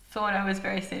thought I was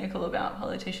very cynical about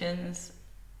politicians,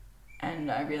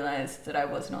 and I realised that I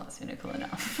was not cynical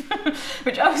enough,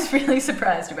 which I was really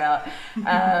surprised about.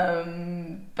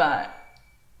 But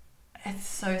it's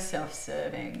so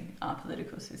self-serving, our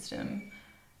political system,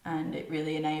 and it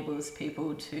really enables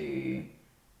people to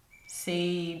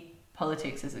see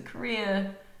politics as a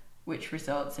career, which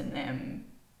results in them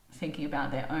thinking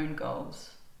about their own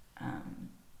goals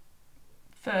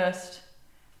first.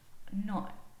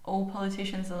 Not all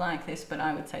politicians are like this, but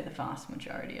I would say the vast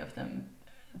majority of them.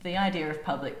 The idea of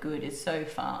public good is so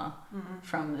far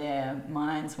from their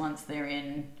minds once they're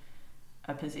in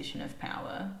a position of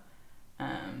power.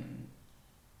 And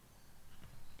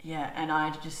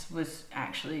I just was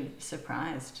actually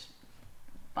surprised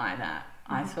by that.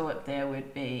 I thought there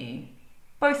would be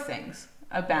both things,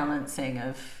 a balancing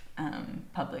of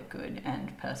public good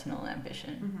and personal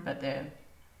ambition, but they're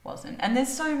wasn't. And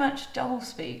there's so much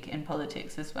doublespeak in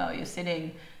politics as well. You're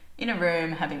sitting in a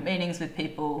room having meetings with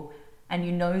people and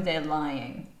you know they're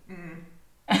lying.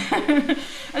 And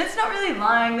it's not really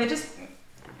lying, they're just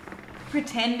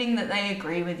pretending that they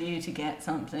agree with you to get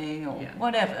something or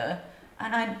whatever.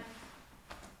 And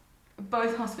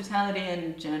both hospitality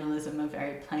and journalism are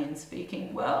very plain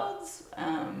speaking worlds,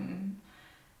 and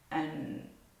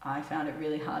I found it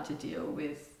really hard to deal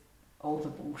with all the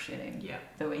bullshitting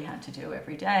that we had to do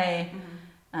every day,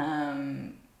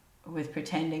 with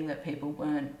pretending that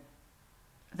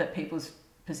people's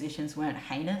positions weren't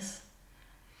heinous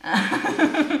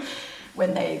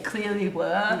when they clearly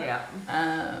were.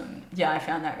 I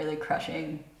found that really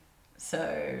crushing.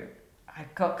 So I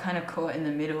got kind of caught in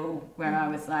the middle where I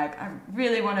was like, I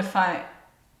really want to fight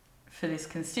for this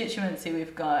constituency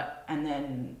we've got, and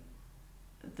then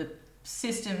the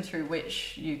system through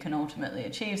which you can ultimately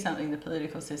achieve something, the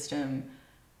political system,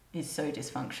 is so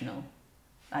dysfunctional.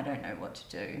 I don't know what to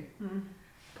do.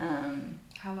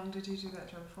 How long did you do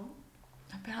that job for?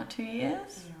 About 2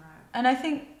 years. Yeah, right. And I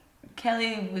think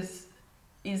Kelly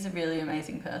is a really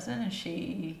amazing person, and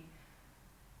she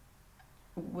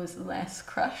was less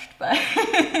crushed by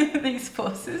these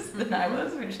forces than I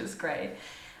was, which is great.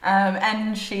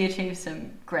 And she achieved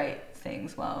some great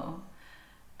things while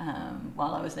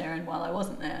I was there and while I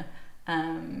wasn't there.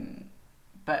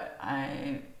 But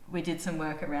we did some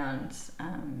work around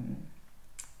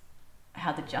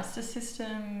how the justice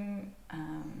system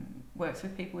works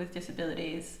with people with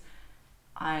disabilities.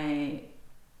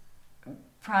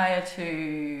 Prior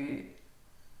to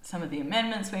some of the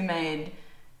amendments we made,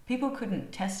 people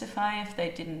couldn't testify if they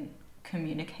didn't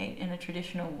communicate in a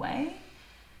traditional way.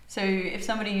 So if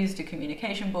somebody used a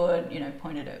communication board,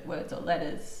 pointed at words or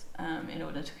letters in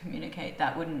order to communicate,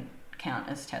 that wouldn't count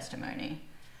as testimony.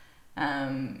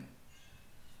 And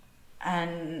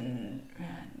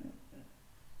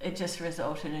it just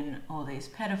resulted in all these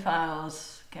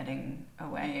pedophiles getting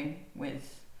away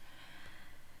with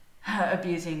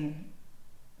abusing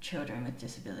children with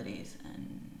disabilities,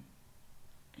 and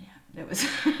it was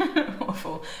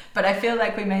awful. But I feel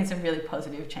like we made some really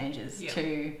positive changes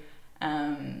to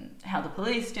how the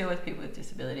police deal with people with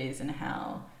disabilities and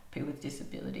how people with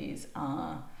disabilities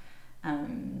are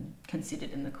considered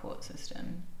in the court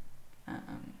system.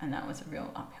 And that was a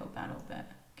real uphill battle, but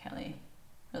Kelly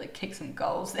really kicked some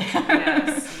goals there.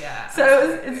 Yes, yeah.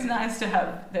 So it's nice to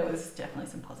have, there was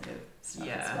definitely some positive stuff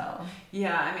as well.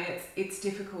 Yeah, I mean, it's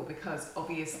difficult because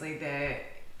obviously there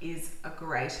is a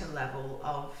greater level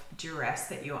of duress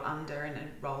that you're under in a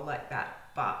role like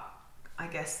that, but I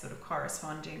guess sort of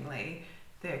correspondingly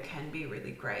there can be a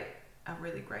really great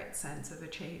sense of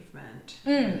achievement,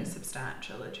 really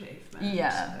substantial achievement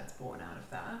that's born out of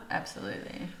that.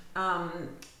 Absolutely.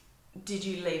 Did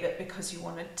you leave it because you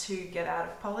wanted to get out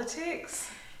of politics?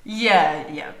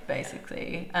 Yeah,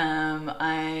 basically.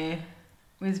 I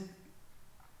was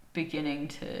beginning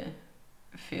to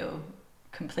feel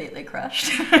completely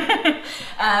crushed.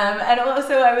 And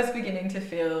also I was beginning to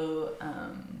feel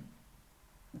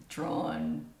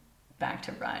drawn back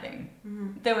to writing.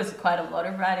 There was quite a lot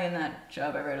of writing in that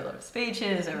job. I wrote a lot of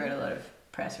speeches, I wrote a lot of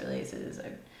press releases,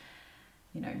 I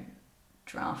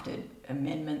drafted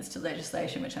amendments to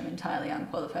legislation, which I'm entirely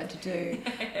unqualified to do.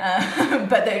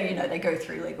 But they go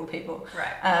through legal people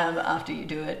after you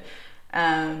do it.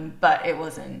 But it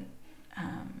wasn't,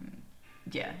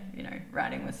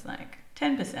 writing was like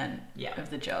 10% of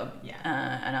the job.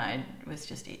 And I was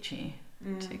just itchy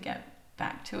to get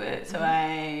back to it. So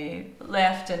I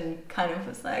left and kind of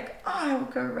was like, I will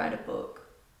go write a book.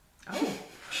 Oh,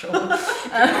 sure.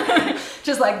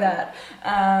 Just like that.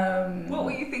 What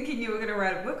were you thinking you were going to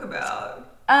write a book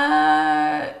about?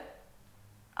 I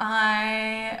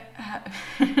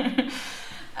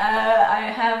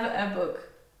have a book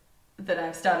that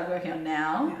I've started working on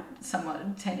now,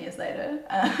 somewhat 10 years later.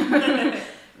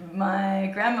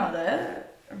 My grandmother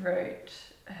wrote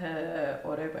her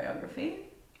autobiography,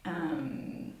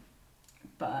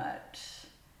 but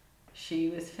she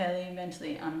was fairly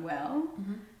mentally unwell,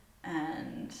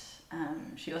 and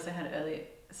she also had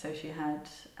she had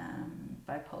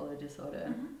bipolar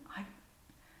disorder. I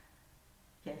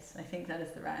think that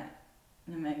is the right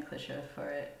nomenclature for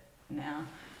it now.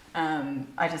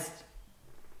 I just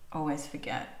always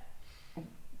forget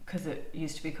because it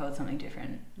used to be called something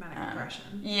different. Manic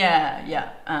depression.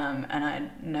 Yeah. And I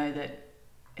know that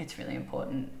it's really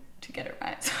important to get it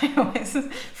right, so I always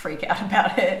freak out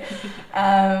about it.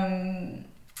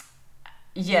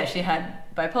 She had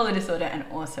bipolar disorder and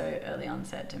also early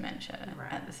onset dementia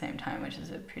at the same time, which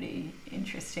is a pretty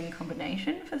interesting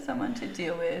combination for someone to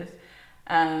deal with.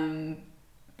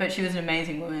 But she was an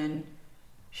amazing woman,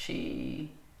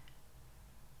 She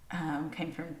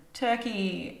came from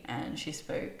Turkey and she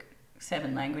spoke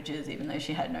 7 languages, even though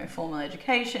she had no formal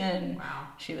education. Wow.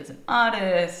 She was an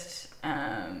artist.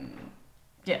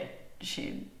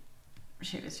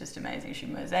 She was just amazing. She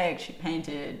mosaicked, she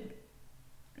painted,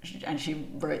 and she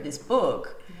wrote this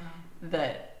book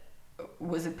that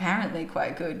was apparently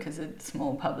quite good because a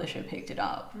small publisher picked it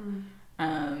up.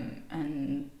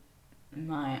 And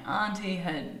my auntie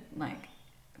had like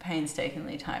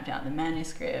painstakingly typed out the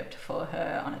manuscript for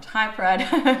her on a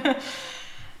typewriter.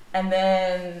 And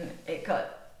then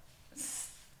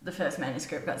the first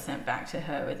manuscript got sent back to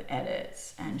her with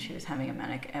edits, and she was having a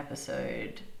manic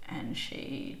episode and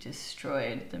she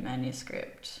destroyed the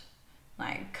manuscript,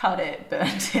 like cut it,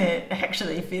 burnt it,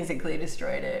 actually physically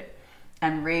destroyed it,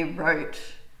 and rewrote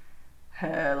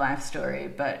her life story,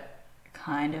 but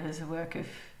kind of as a work of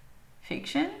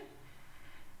fiction,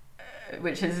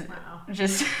 which is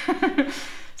just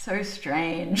so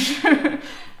strange.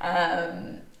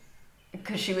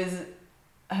 Because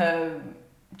her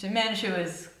dementia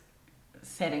was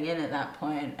setting in at that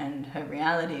point and her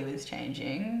reality was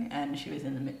changing, and she was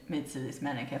in the midst of this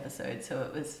manic episode,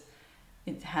 so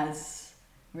it has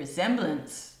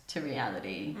resemblance to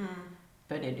reality,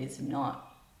 but it is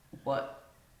not what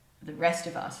the rest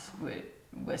of us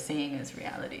were seeing as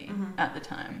reality at the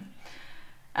time.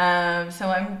 So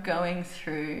I'm going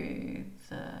through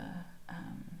the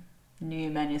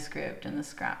new manuscript and the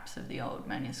scraps of the old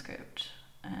manuscript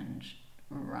and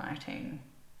writing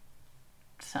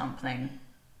something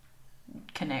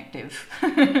connective.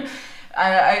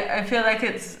 I feel like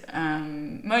it's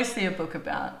mostly a book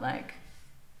about like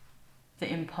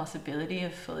the impossibility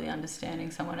of fully understanding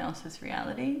someone else's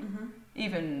reality.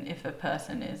 Even if a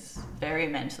person is very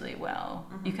mentally well,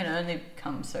 you can only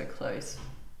come so close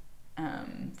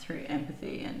through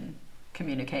empathy and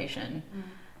communication.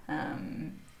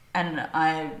 And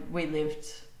we lived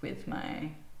with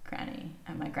my granny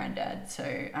and my granddad, so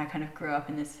I kind of grew up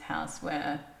in this house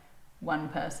where one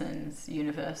person's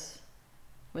universe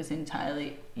was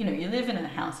entirely, you live in a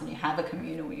house and you have a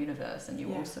communal universe and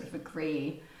you all sort of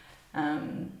agree,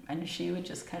 and she would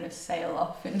just kind of sail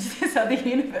off into this other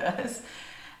universe,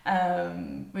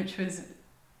 which was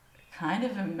kind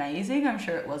of amazing. I'm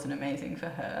sure it wasn't amazing for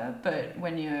her, but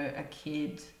when you're a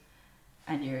kid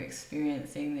and you're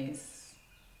experiencing these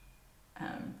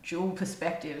dual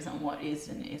perspectives on what is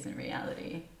and isn't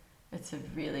reality, it's a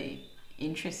really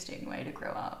interesting way to grow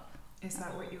up. Is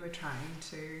that what you were trying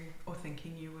to, or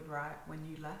thinking you would write when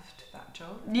you left that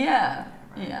job? Yeah.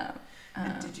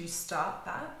 And did you start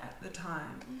that at the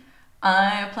time?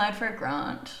 I applied for a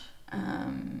grant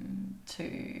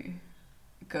to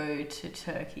go to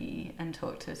Turkey and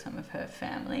talk to some of her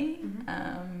family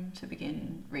to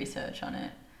begin research on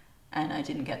it, and I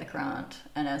didn't get the grant.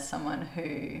 And as someone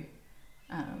who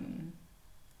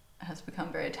has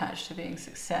become very attached to being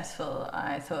successful,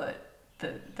 I thought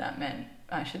that meant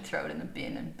I should throw it in the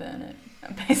bin and burn it,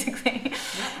 basically.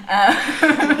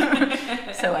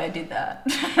 So I did that.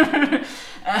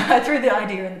 I threw the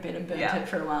idea in the bin and burnt it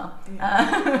for a while.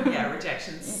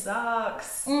 Rejection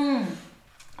sucks.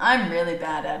 I'm really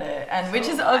bad at it, and which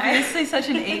is obviously such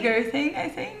an ego thing, I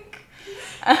think.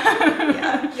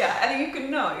 And you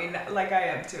can know, like I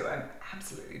am too, I'm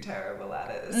absolutely terrible at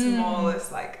it. The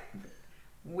smallest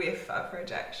whiff of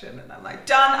rejection and I'm like,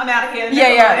 done, I'm out of here.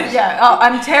 Oh,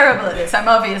 I'm terrible at this. I'm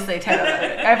obviously terrible at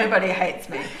it. Everybody hates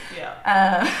me.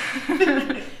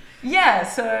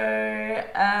 So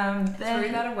then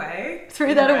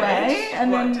threw that away.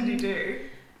 And what then, did you do?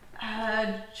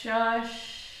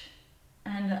 Josh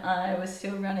and I were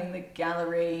still running the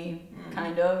gallery,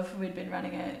 kind of. We'd been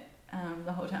running it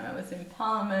the whole time I was in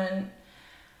Parliament,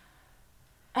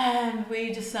 and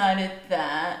we decided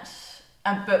that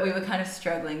but we were kind of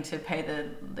struggling to pay the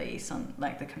lease on,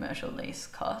 like, the commercial lease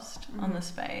cost on the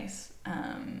space.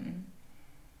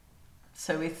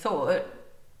 So we thought,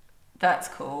 that's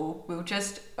cool, we'll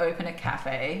just open a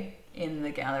cafe in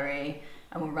the gallery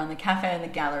and we'll run the cafe in the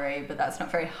gallery, but that's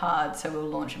not very hard, so we'll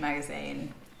launch a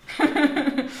magazine.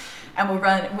 And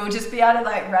we'll just be able to,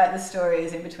 like, write the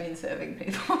stories in between serving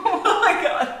people. Oh my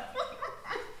god.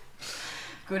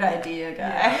 Good idea,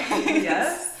 guys.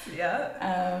 Yes.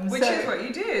 Which is what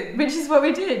you did. Which is what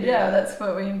we did, that's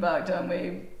what we embarked on.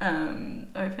 We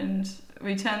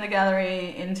we turned the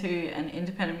gallery into an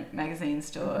independent magazine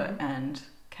store and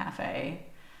cafe.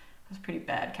 It was a pretty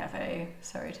bad cafe,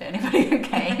 sorry to anybody who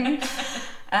came.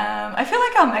 I feel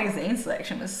like our magazine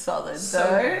selection was solid,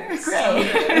 though. Great.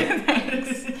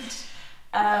 Thanks.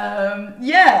 And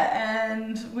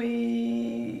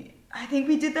I think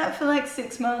we did that for like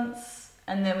 6 months,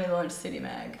 and then we launched City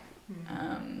Mag.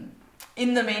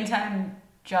 In the meantime,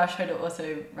 Josh had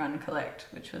also run Collect,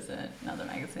 which was another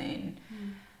magazine,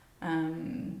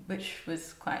 which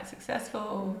was quite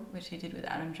successful, which he did with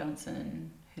Adam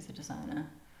Johnson, who's a designer.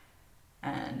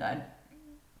 And I'd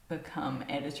become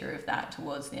editor of that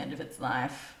towards the end of its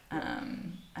life,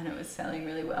 and it was selling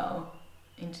really well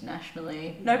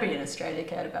internationally. Nobody in Australia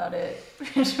cared about it,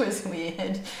 which was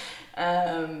weird.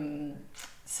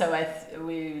 So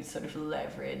we sort of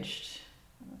leveraged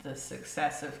the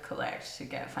success of Collect to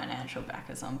get financial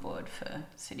backers on board for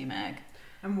City Mag.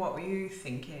 And what were you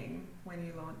thinking when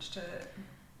you launched it?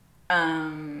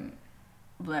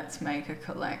 Let's make a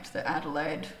Collect for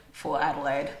Adelaide.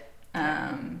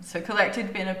 So Collect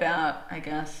had been about, I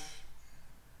guess,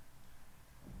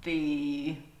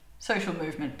 the social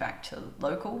movement back to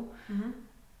local,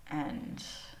 and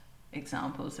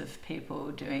examples of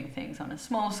people doing things on a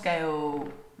small scale,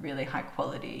 really high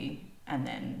quality, and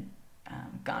then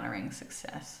garnering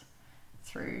success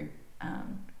through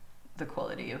the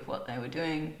quality of what they were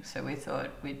doing. So we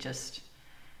thought we'd just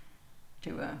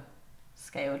do a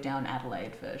scaled down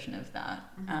Adelaide version of that.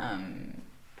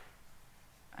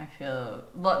 I feel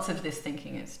lots of this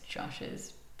thinking is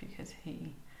Josh's, because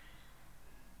he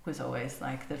was always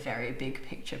like the very big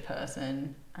picture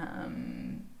person.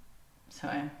 So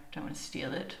I don't want to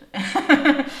steal it.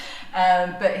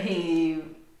 But he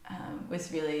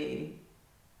was really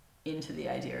into the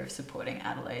idea of supporting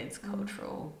Adelaide's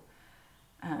cultural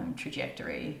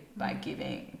trajectory by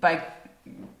giving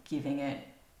it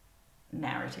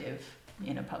narrative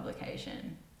in a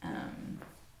publication.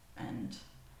 And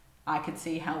I could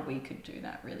see how we could do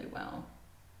that really well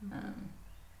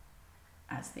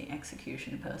as the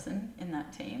execution person in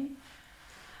that team.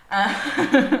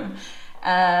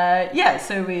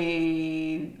 So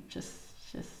we just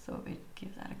thought we'd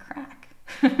give that a crack.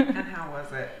 And how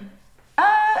was it?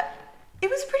 It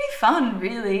was pretty fun,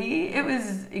 really. It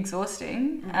was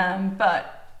exhausting,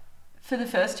 but for the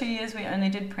first 2 years we only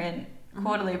did print,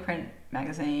 quarterly print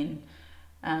magazine,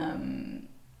 and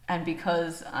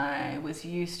because I was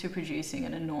used to producing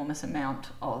an enormous amount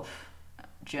of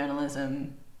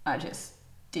journalism, I just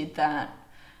did that,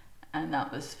 and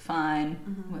that was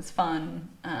fine. It was fun.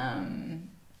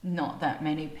 Not that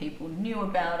many people knew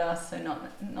about us, so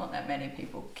not that many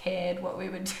people cared what we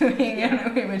were doing,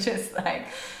 and we were just like,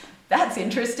 that's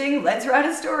interesting, let's write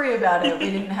a story about it.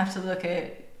 We didn't have to look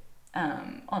at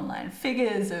online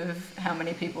figures of how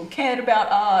many people cared about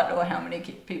art or how many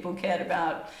people cared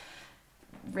about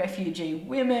refugee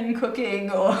women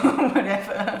cooking or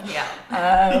whatever.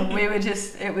 We were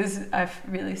just, I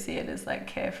really see it as like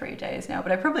carefree days now,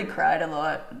 but I probably cried a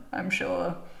lot, I'm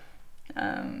sure.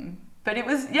 But it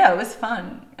was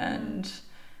fun, and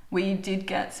we did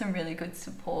get some really good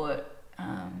support.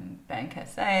 Bank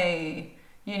SA,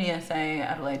 Uni SA,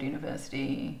 Adelaide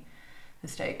University, the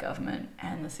state government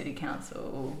and the city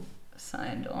council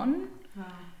signed on.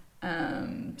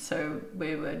 So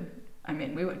we were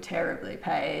terribly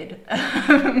paid,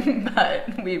 but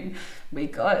we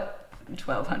got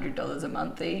 $1,200 a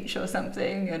month each or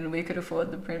something, and we could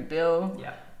afford the print bill.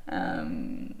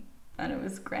 And it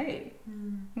was great.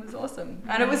 It was awesome.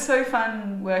 And it was so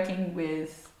fun working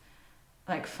with,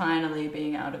 like, finally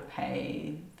being able to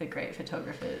pay the great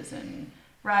photographers and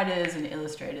writers and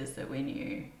illustrators that we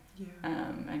knew,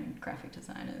 and graphic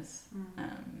designers.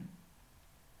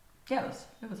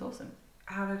 It was awesome.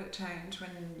 How did it change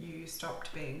when you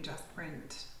stopped being just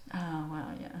print? Oh,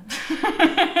 well, yeah.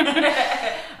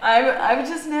 I've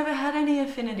just never had any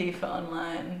affinity for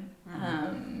online.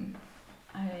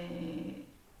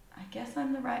 I guess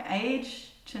I'm the right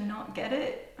age to not get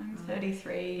it. I'm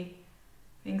 33,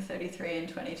 being 33 in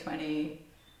 2020.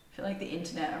 I feel like the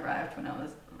internet arrived when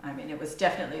it was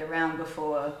definitely around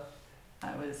before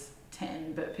I was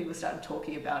 10, but people started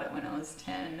talking about it when I was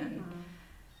 10, and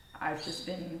I've just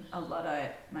been a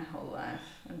Luddite my whole life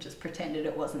and just pretended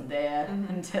it wasn't there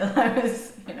until I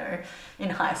was, in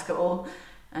high school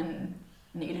and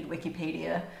needed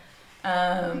Wikipedia.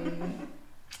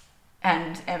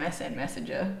 And MSN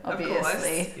Messenger,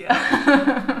 obviously. Of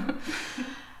course,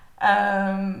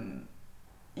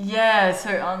 yeah.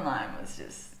 So online was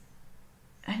just...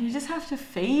 And you just have to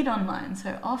feed online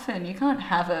so often. You can't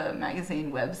have a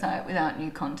magazine website without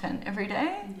new content every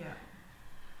day. Yeah.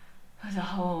 It was a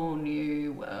whole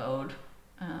new world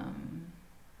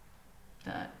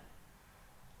that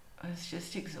was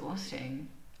just exhausting.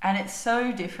 And it's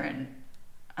so different,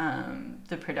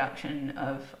 the production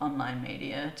of online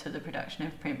media to the production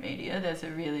of print media. There's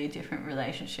a really different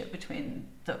relationship between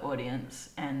the audience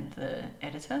and the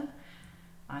editor,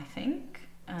 I think.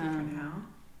 Different how?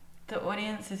 The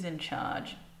audience is in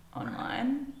charge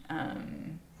online,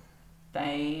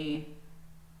 they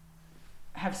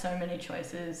have so many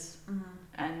choices,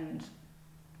 and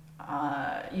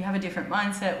you have a different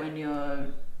mindset when you're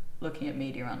looking at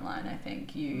media online. I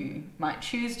think you might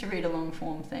choose to read a long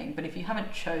form thing, but if you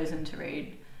haven't chosen to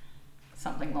read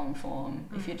something long form,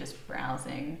 if you're just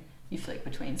browsing, you flick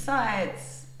between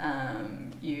sites,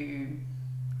 you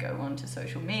go onto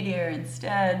social media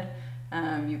instead,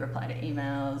 you reply to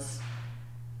emails.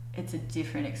 It's a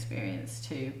different experience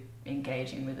to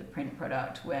engaging with a print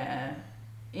product, where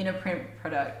in a print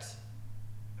product,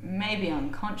 maybe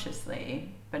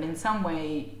unconsciously, but in some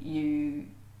way you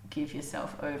give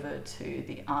yourself over to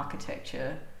the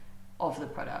architecture of the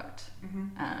product.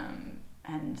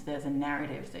 And there's a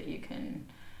narrative that you can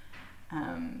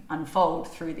unfold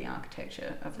through the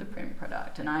architecture of the print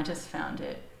product. And I just found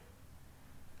it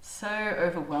so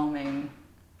overwhelming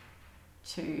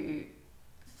to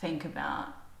think about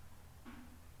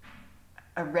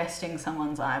arresting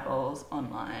someone's eyeballs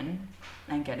online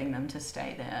and getting them to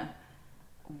stay there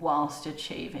whilst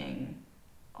achieving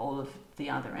all of the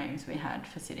other aims we had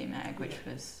for City Mag, which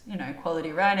was, you know,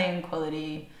 quality writing,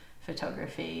 quality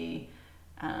photography,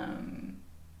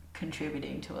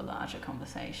 contributing to a larger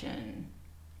conversation,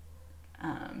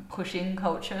 pushing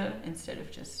culture instead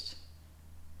of just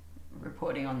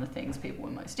reporting on the things people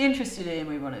were most interested in.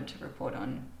 We wanted to report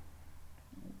on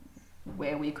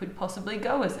where we could possibly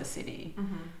go as a city.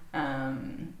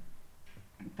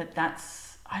 But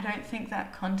I don't think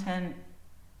that content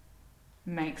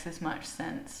makes as much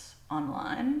sense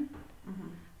online.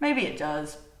 Maybe it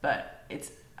does, but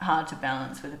it's hard to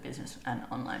balance with an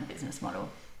online business model.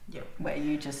 Where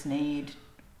you just need,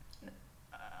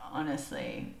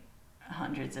 honestly,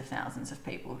 hundreds of thousands of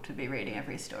people to be reading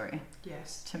every story.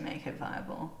 To make it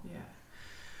viable.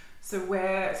 So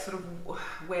where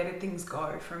did things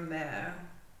go from there?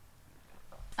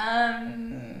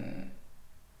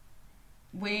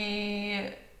 We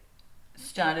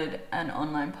started an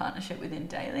online partnership with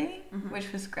InDaily,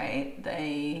 which was great.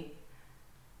 They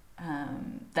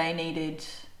needed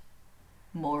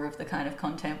more of the kind of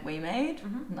content we made,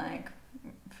 like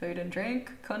food and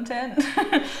drink content.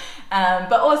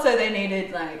 But also they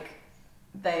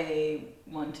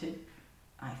wanted,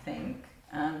 I think,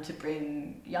 to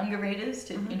bring younger readers,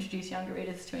 to introduce younger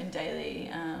readers to InDaily,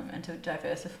 and to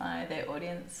diversify their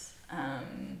audience.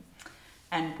 And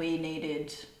we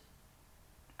needed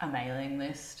a mailing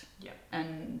list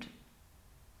and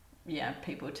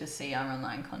people to see our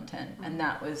online content. And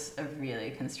that was a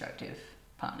really constructive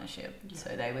partnership.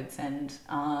 So they would send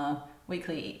our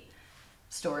weekly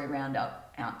story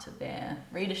roundup out to their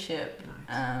readership.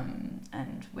 And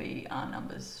our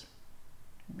numbers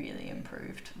really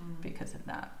improved because of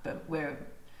that. But we're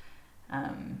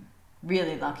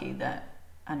really lucky that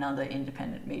another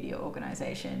independent media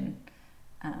organisation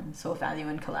saw value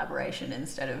in collaboration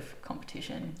instead of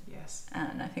competition.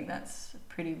 And I think that's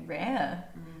pretty rare,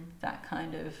 that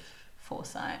kind of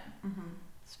foresight,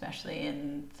 especially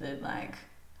in the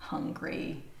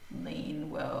hungry, lean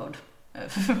world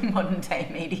of modern day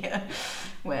media,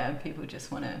 where people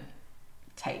just want to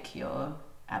take your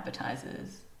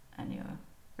advertisers and your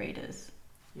readers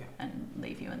and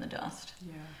leave you in the dust.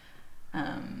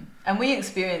 And we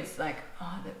experienced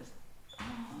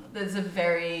there's a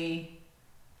very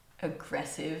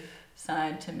aggressive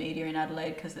side to media in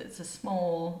Adelaide because it's a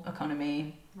small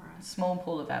economy, small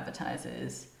pool of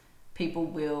advertisers. People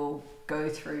will go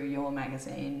through your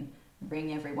magazine,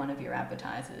 ring every one of your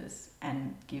advertisers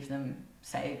and give them,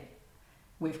 say,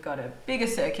 we've got a bigger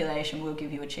circulation, we'll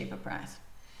give you a cheaper price.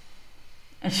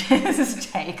 And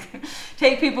just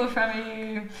take people from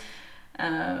you.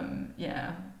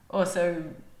 Also,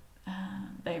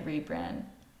 they rebrand,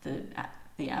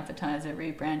 the advertiser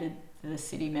rebranded the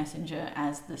City Messenger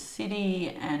as the City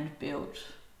and built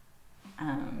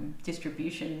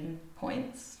distribution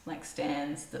points, like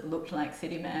stands that looked like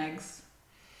City Mags,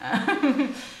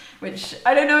 which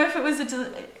I don't know if it was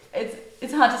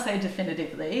it's hard to say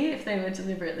definitively if they were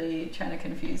deliberately trying to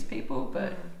confuse people,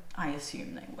 but I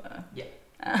assume they were.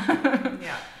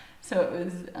 So it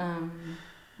was it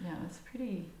was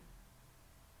pretty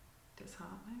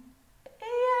disheartening.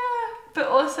 But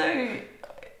also,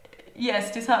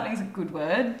 yes, disheartening is a good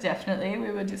word, definitely.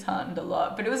 We were disheartened a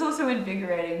lot, but it was also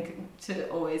invigorating to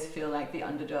always feel like the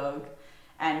underdog.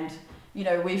 And, you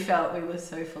know, we felt we were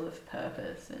so full of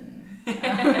purpose and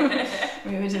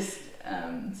we were just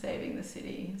saving the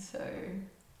city. So,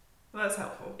 well, that's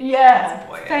helpful. Yeah,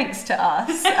 thanks to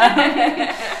us.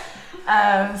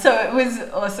 So it was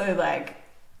also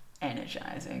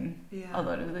energizing a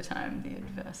lot of the time, the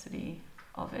adversity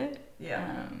of it.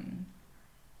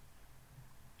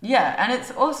 yeah, and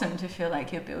it's awesome to feel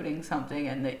like you're building something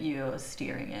and that you're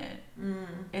steering it.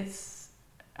 It's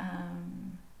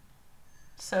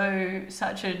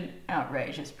such an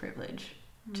outrageous privilege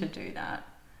to do that.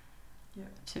 Yeah.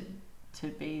 To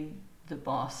be the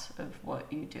boss of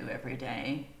what you do every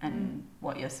day and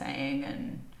what you're saying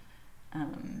and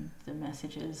the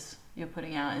messages you're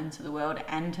putting out into the world,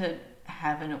 and to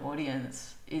have an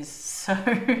audience is so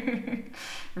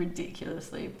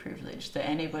ridiculously privileged that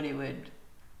anybody would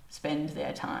spend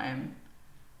their time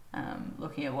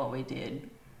looking at what we did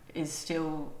is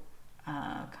still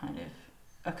kind of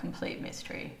a complete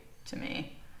mystery to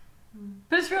me.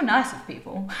 But it's real nice of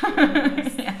people.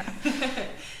 Yeah.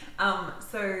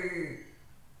 So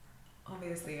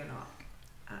obviously you're not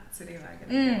at City Mag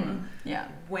anymore. Yeah.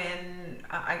 When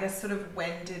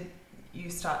did you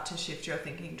start to shift your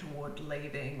thinking toward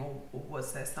leaving, or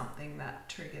was there something that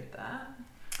triggered that?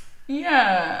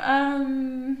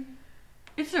 Yeah,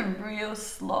 it's a real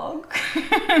slog.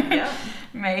 Yeah.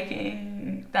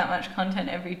 Making that much content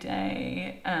every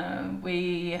day.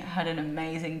 We had an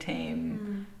amazing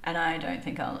team, and I don't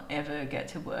think I'll ever get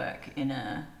to work in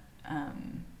a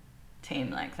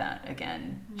team like that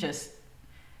again. Just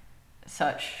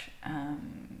such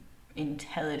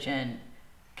intelligent,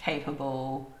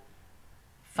 capable,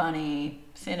 funny,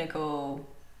 cynical,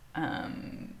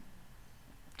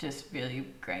 just really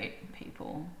great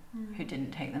people who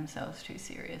didn't take themselves too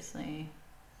seriously.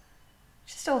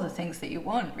 Just all the things that you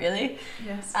want, really.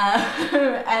 Yes.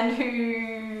 And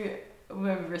who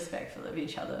were respectful of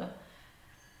each other.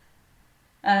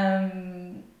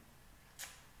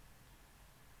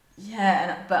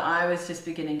 But I was just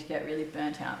beginning to get really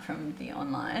burnt out from the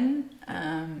online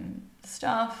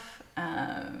stuff,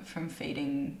 from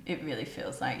feeding. It really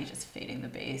feels like you're just feeding the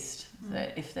beast.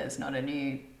 That if there's not a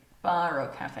new bar or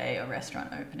cafe or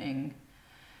restaurant opening,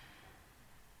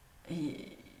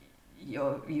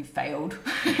 you failed.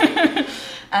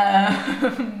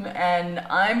 And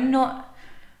I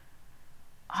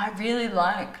really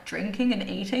like drinking and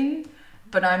eating,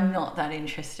 but I'm not that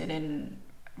interested in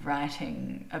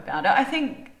writing about it. I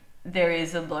think there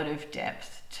is a lot of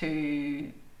depth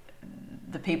to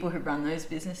the people who run those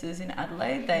businesses in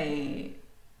Adelaide. They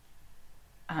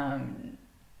are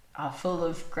full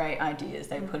of great ideas.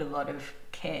 They put a lot of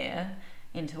care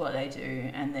into what they do,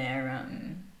 and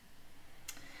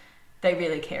they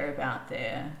really care about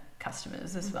their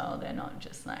customers as well. They're not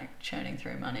just like churning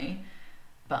through money.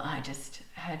 But I just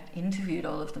had interviewed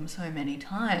all of them so many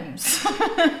times.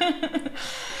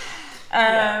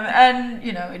 And,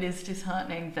 you know, it is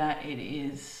disheartening that it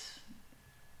is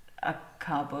a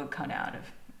cardboard cutout of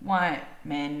white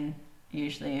men,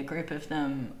 usually a group of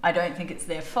them. I don't think it's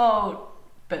their fault,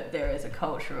 but there is a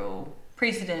cultural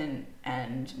precedent,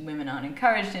 and women aren't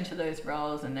encouraged into those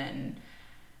roles. And then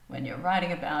when you're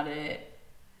writing about it,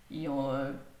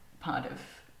 you're part of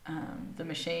the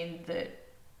machine that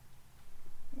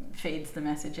feeds the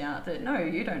message out that no,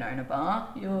 you don't own a bar,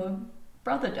 your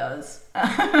brother does.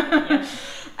 And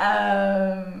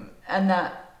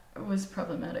that was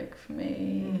problematic for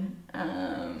me,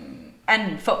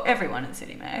 and for everyone at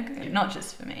City Mag, not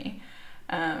just for me.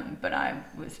 But I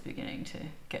was beginning to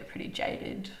get pretty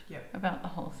jaded about the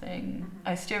whole thing.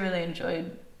 I still really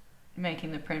enjoyed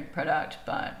making the print product,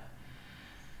 but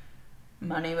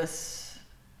money was...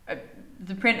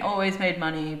 the print always made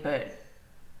money, but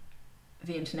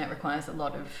the internet requires a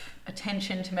lot of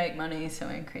attention to make money, so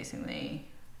increasingly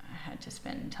I had to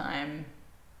spend time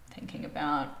thinking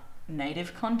about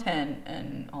native content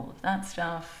and all of that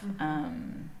stuff.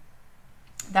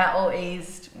 That all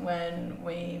eased when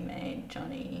we made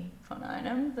Johnny von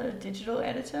Einem the digital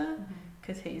editor,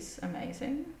 because he's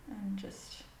amazing and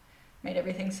just made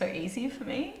everything so easy for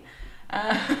me.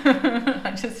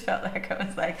 I just felt like I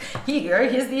was like, here you go,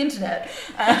 here's the internet.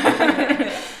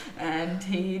 And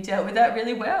he dealt with that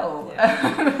really well.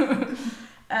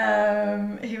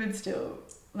 He would still,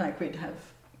 like, we'd have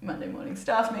Monday morning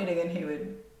staff meeting and he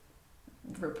would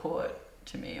report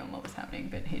to me on what was happening,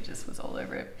 but he just was all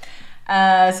over it.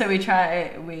 So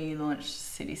we launched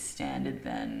City Standard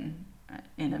then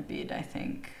in a bid, I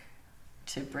think,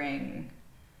 to bring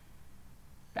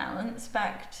balance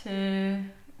back to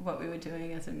what we were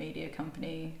doing as a media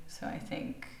company. So I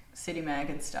think City Mag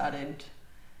had started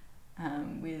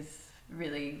with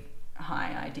really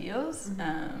high ideals,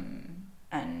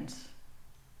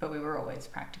 but we were always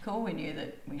practical. We knew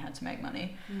that we had to make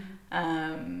money.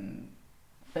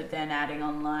 But then adding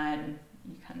online,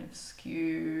 you kind of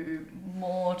skew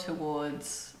more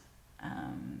towards,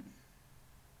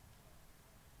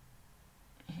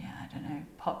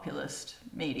 populist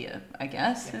media, I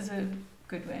guess, is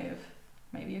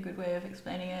maybe a good way of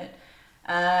explaining it.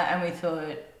 And we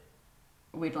thought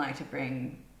we'd like to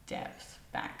bring depth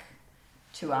back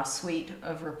to our suite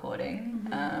of reporting.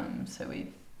 So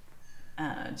we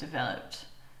developed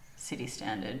City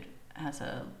Standard as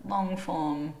a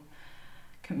long-form,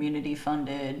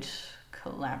 community-funded,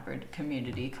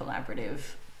 community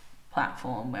collaborative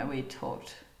platform where we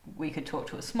could talk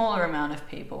to a smaller amount of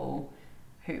people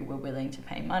who were willing to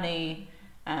pay money,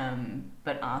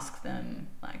 but ask them,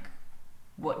 like,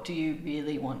 what do you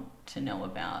really want to know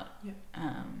about?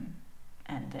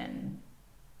 And then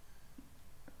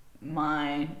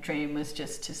my dream was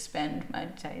just to spend my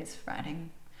days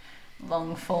writing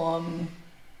long-form,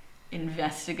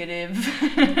 investigative,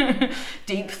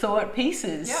 deep thought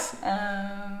pieces.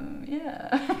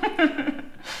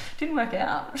 Didn't work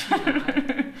out.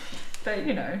 But,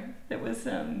 it was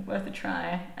worth a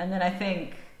try. And then I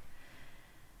think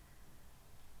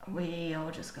we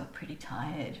all just got pretty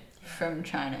tired from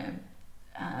trying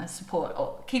to support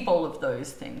or keep all of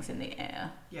those things in the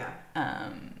air.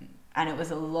 And it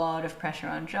was a lot of pressure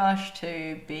on Josh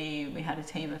we had a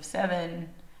team of 7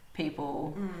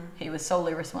 people. He was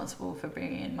solely responsible for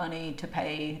bringing in money to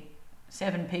pay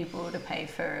 7 people to pay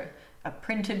for a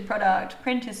printed product.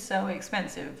 Print is so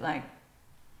expensive. Like,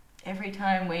 every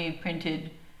time we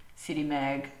printed City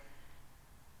Mag,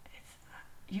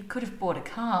 you could have bought a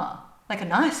car, like a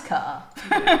nice car.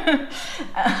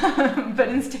 But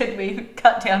instead we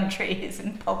cut down trees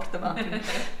and pulped them up and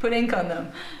put ink on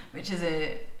them, which is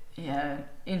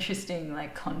interesting,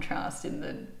 like, contrast in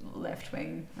the left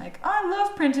wing. Like, I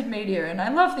love printed media and I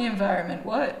love the environment.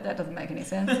 What? That doesn't make any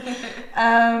sense.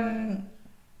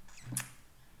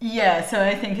 So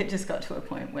I think it just got to a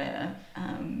point where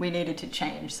we needed to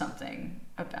change something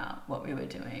about what we were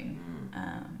doing.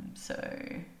 So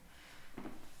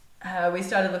we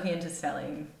started looking into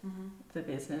selling the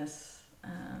business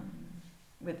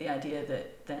with the idea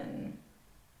that then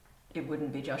it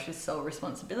wouldn't be Josh's sole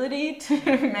responsibility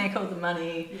to make all the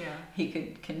money. He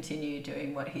could continue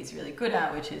doing what he's really good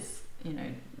at, which is,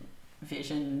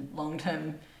 vision,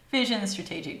 long-term vision,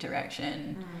 strategic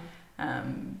direction,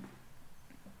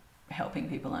 helping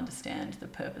people understand the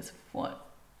purpose of what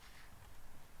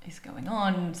is going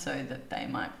on so that they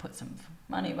might put some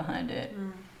money behind it.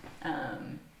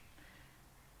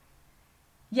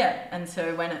 And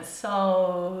so when it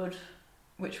sold,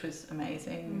 which was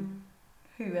amazing,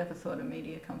 who ever thought a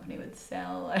media company would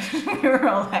sell? We were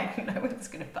all like, no one's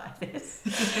going to buy this.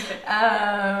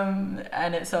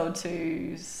 And it sold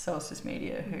to Solstice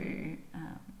Media, who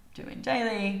do In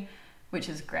Daily, which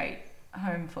is a great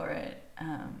home for it.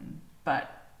 But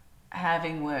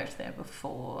having worked there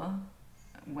before,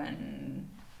 when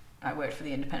I worked for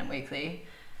the Independent Weekly,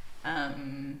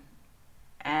 and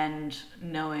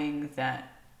knowing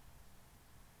that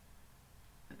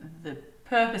the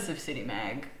purpose of City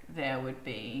Mag there would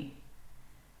be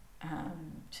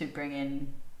to bring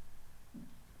in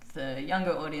the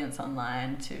younger audience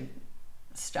online, to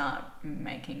start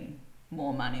making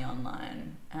more money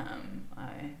online.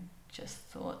 I just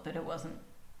thought that it wasn't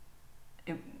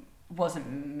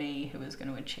me who was going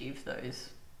to achieve those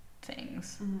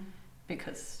things,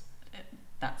 because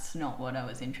that's not what I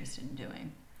was interested in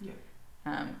doing.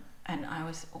 And I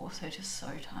was also just so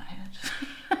tired.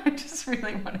 I just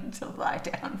really wanted to lie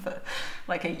down for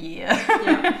like a year.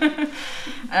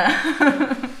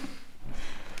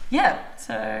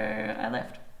 So I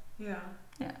left.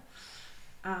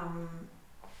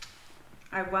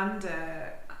 I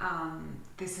wonder,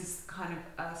 this is kind of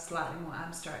a slightly more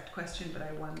abstract question, but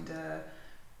I wonder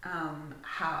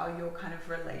how your kind of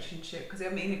relationship, because I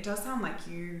mean, it does sound like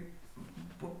you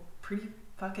were pretty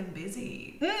fucking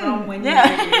busy from when you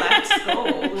left school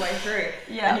all the way through.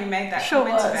 And you made that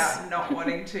comment about not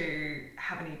wanting to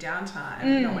have any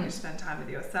downtime, not wanting to spend time with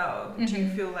yourself. Do you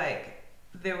feel like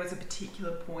there was a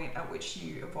particular point at which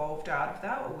you evolved out of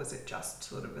that, or was it just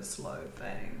sort of a slow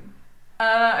thing?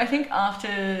 I think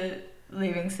after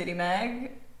leaving City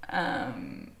Mag,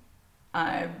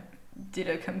 I did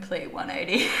a complete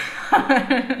 180. In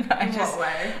what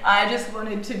way? I just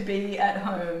wanted to be at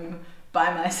home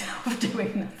by myself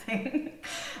doing nothing.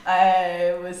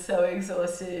 I was so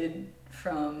exhausted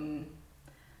from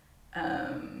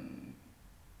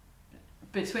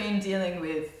between dealing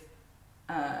with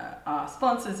our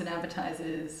sponsors and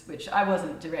advertisers, which I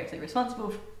wasn't directly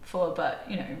responsible for, but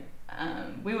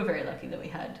we were very lucky that we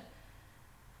had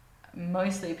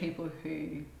mostly people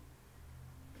who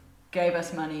gave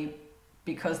us money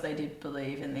because they did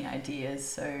believe in the ideas,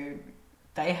 so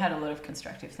they had a lot of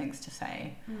constructive things to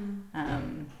say,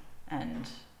 and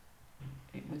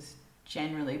it was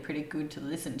generally pretty good to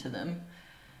listen to them.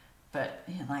 but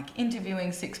like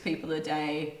interviewing 6 people a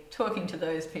day, talking to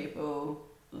those people,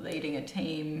 leading a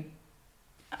team,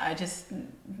 I just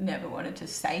never wanted to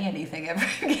say anything ever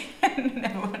again.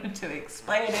 Never wanted to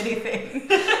explain anything.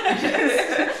 I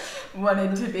just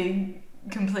wanted to be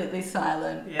completely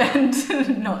silent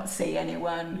and not see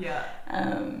anyone.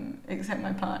 Except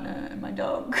my partner and my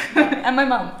dog and my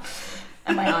mum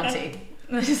and my auntie.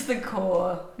 Just the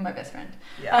core, my best friend.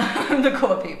 The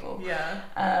core people.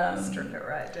 Strip it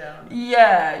right down.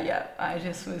 I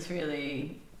just was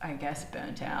really, I guess,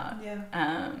 burnt out.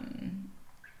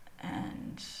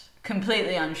 And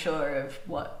completely unsure of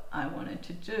what I wanted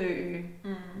to do.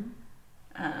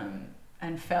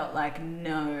 And felt like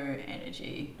no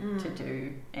energy to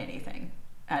do anything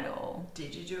at all.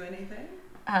 Did you do anything?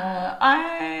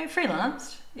 I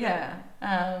freelanced,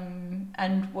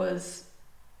 and was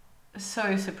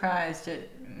so surprised at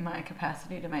my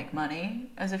capacity to make money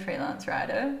as a freelance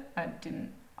writer.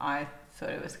 I thought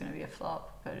it was going to be a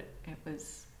flop, but it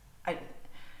was.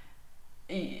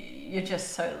 You're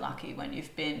just so lucky when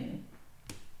you've been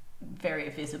very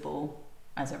visible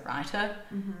as a writer.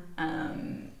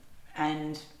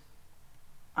 And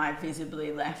I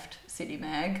visibly left City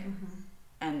Mag,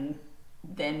 and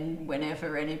then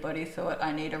whenever anybody thought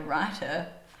I need a writer,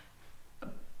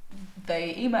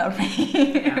 they emailed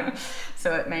me.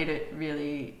 So it made it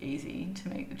really easy to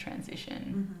make the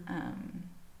transition.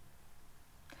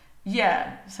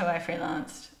 So I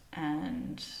freelanced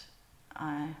and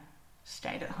I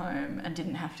stayed at home and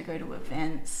didn't have to go to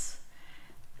events.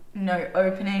 No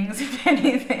openings, if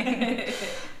anything.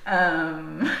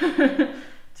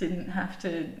 Didn't have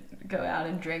to go out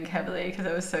and drink heavily because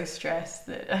I was so stressed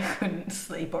that I couldn't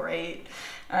sleep or eat.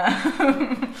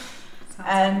 Sounds like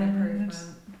an improvement.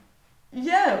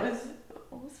 Yeah, it was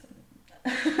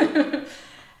awesome.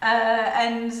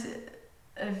 And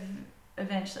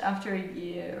eventually, after a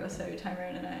year or so,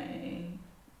 Tyrone and I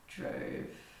drove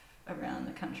around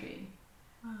the country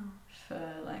for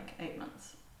like 8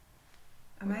 months.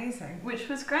 Amazing. Which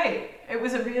was great. It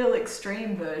was a real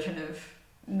extreme version of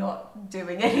not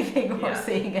doing anything or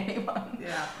seeing anyone.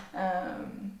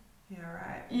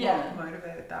 What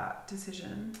motivated that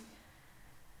decision?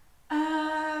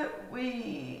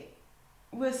 We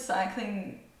were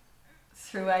cycling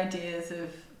through ideas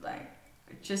of like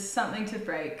just something to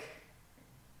break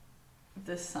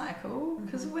the cycle,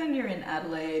 because when you're in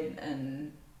Adelaide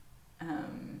and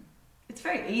it's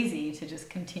very easy to just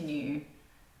continue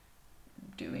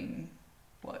doing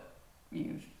what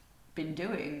you've been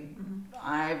doing.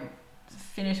 I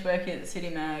finished working at the City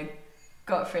Mag,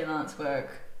 got freelance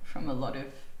work from a lot of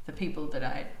the people that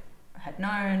I had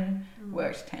known,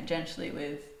 worked tangentially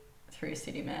with through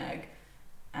City Mag,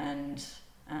 and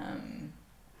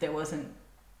there wasn't,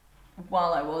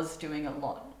 while I was doing a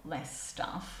lot less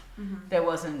stuff, there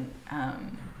wasn't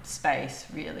space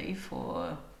really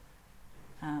for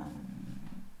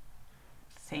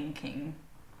thinking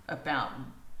about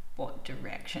what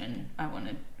direction I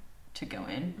wanted to go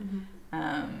in.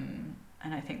 And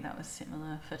I think that was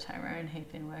similar for Tyrone.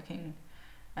 He'd been working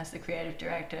as the creative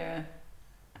director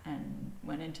and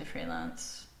went into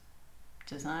freelance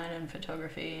design and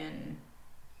photography, and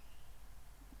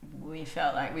we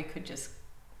felt like we could just,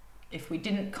 if we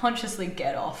didn't consciously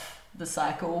get off the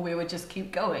cycle, we would just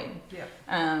keep going.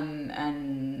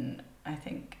 And I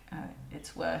think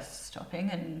it's worth stopping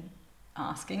and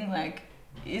asking, like,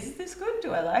 is this good?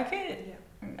 Do I like it?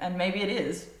 And maybe it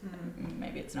is.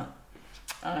 Maybe it's not.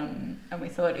 And we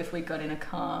thought if we got in a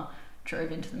car,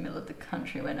 drove into the middle of the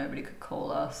country where nobody could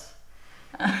call us,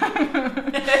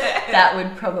 that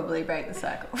would probably break the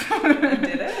cycle.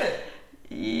 Did it?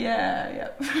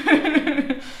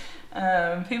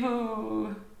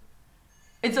 People,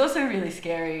 it's also really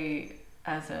scary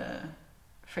as a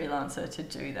freelancer to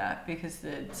do that, because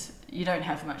you don't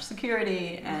have much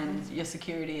security, and your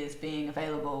security is being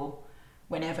available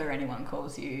whenever anyone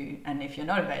calls you, and if you're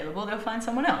not available, they'll find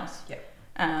someone else.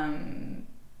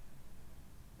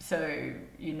 So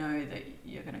you know that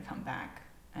you're going to come back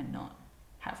and not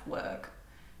have work.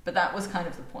 But that was kind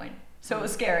of the point. So it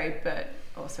was scary, but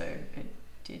also it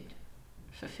did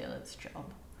fulfill its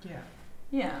job.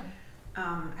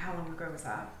 How long ago was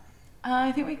that?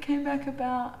 I think we came back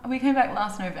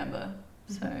last November,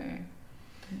 so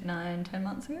 9-10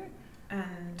 months ago.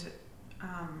 And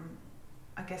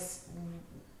I guess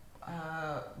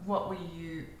what were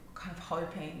you kind of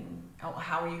hoping, or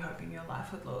how were you hoping your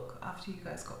life would look after you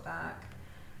guys got back?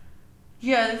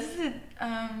 It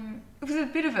was a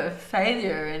bit of a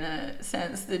failure in a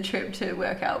sense, the trip, to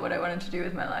work out what I wanted to do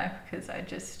with my life, because I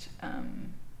just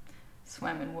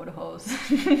swam in waterholes,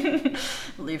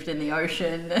 lived in the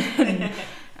ocean,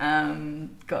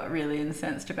 got really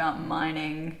incensed about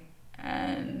mining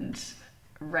and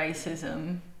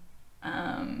racism,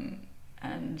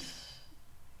 and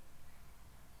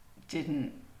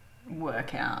didn't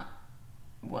work out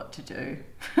what to do.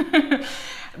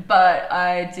 But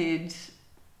I did,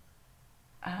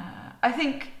 I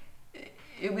think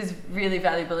it was really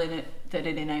valuable in it that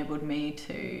it enabled me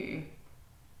to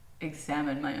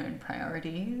examine my own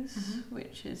priorities,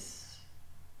 which is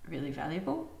really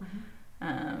valuable.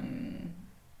 And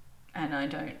I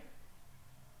don't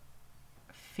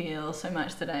feel so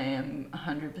much that I am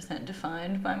 100%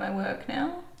 defined by my work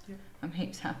now. Yep. I'm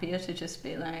heaps happier to just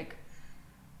be like,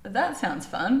 that sounds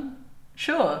fun.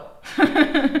 Sure.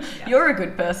 You're a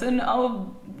good person.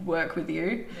 I'll work with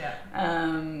you.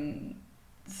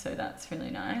 So that's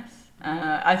really nice.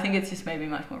 I think it's just made me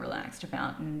much more relaxed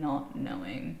about not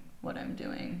knowing what I'm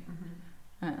doing.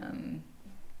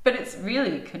 But it's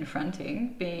really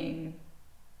confronting being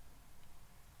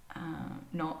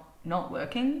not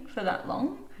working for that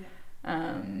long,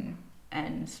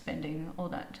 and spending all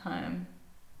that time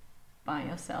by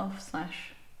yourself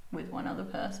 / with one other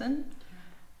person.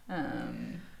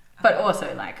 But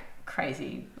also like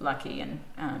crazy lucky and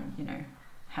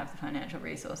have the financial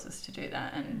resources to do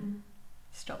that and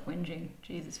stop whinging.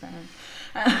 Jesus, man.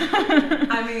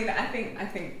 I mean, I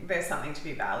think there's something to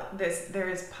be there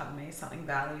is, pardon me, something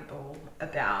valuable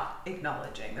about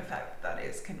acknowledging the fact that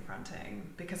is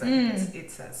confronting, because I think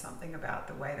it says something about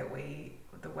the way that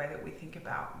we think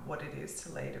about what it is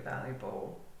to lead a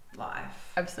valuable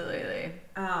life. Absolutely.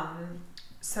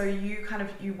 So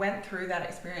you went through that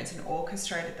experience and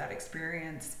orchestrated that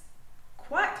experience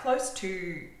quite close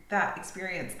to that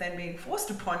experience then being forced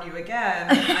upon you again,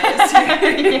 I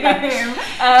assume,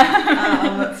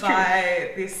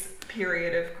 by this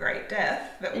period of great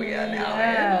death that we are now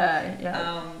in.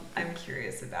 I'm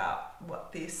curious about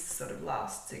what this sort of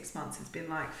last 6 months has been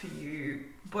like for you,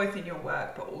 both in your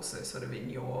work but also sort of in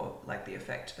your, like, the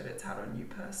effect that it's had on you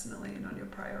personally and on your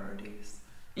priorities.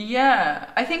 Yeah,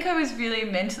 I think I was really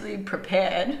mentally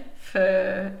prepared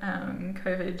for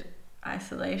COVID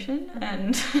isolation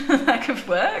and lack of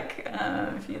work.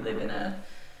 If you live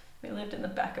we lived in the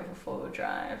back of a 4-wheel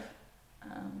drive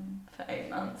for 8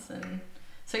 months, and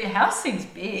so your house seems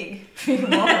big. You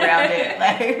can walk around it,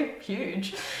 like,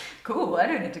 huge. Cool, I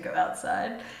don't need to go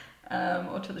outside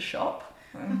or to the shop.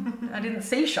 I didn't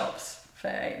see shops for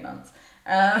 8 months.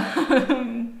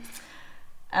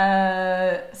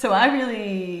 So I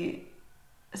really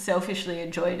selfishly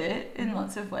enjoyed it in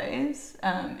lots of ways.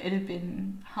 It had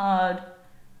been hard.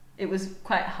 It was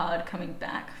quite hard coming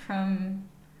back from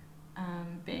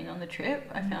being on the trip.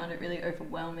 I found it really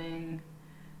overwhelming,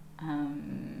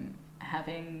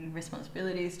 having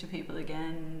responsibilities to people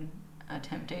again,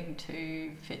 attempting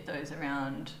to fit those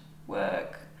around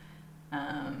work,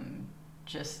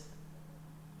 just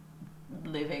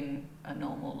living a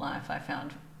normal life I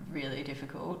found really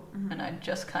difficult. And I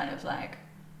just kind of like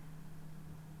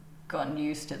gotten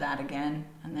used to that again,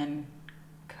 and then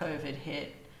COVID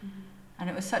hit, and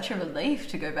it was such a relief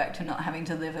to go back to not having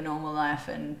to live a normal life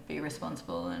and be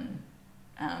responsible. And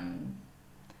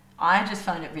I just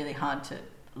find it really hard to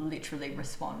literally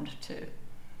respond to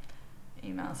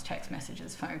emails, text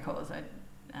messages, phone calls.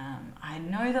 I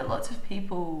know that lots of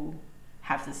people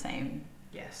have the same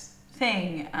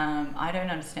thing. I don't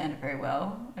understand it very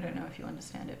well. I don't know if you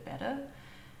understand it better.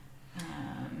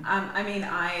 I mean,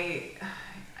 I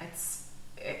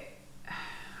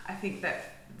think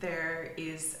that there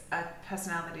is a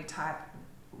personality type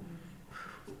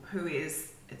who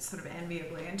is, it's sort of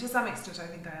enviably, and to some extent I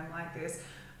think I am like this,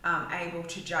 able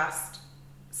to just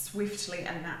swiftly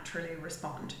and naturally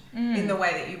respond in the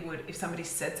way that you would if somebody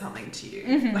said something to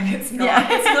you. Like, it's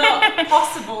not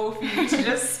possible for you to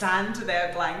just stand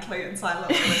there blankly and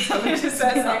silently when somebody just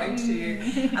says something to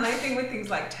you. And I think with things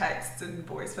like texts and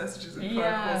voice messages and phone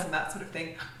calls and that sort of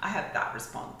thing, I had that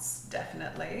response,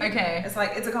 definitely. Okay. It's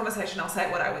like, it's a conversation, I'll say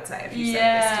what I would say if you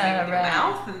said this to me with your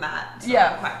mouth, and that, so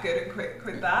I'm quite good and quick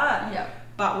with that. Yeah.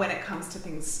 But when it comes to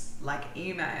things like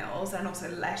emails and also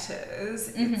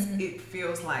letters, it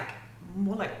feels like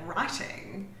more like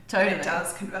writing than it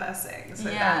does conversing. So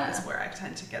that is where I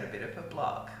tend to get a bit of a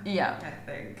block, I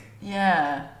think.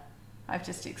 Yeah. I've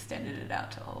just extended it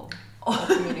out to all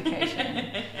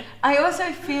communication. I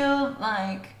also feel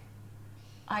like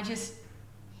I just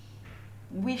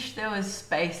wish there was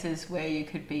spaces where you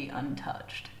could be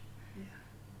untouched.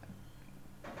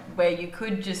 Yeah. Where you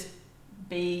could just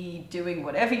be doing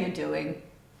whatever you're doing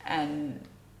and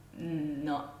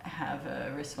not have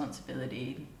a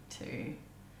responsibility to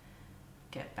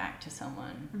get back to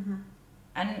someone.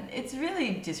 And it's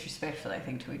really disrespectful, I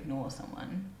think, to ignore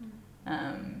someone.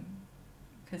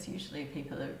 Because usually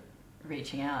people are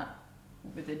reaching out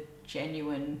with a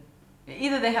genuine,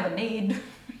 either they have a need,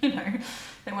 you know,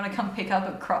 they want to come pick up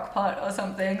a crock pot or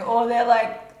something, or they're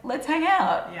like, let's hang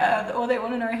out, or they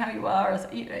want to know how you are,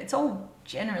 or, you know, it's all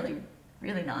generally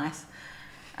really nice.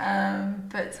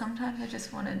 But sometimes I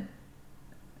just want to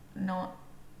not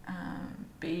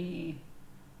be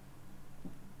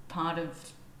part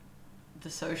of the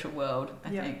social world, I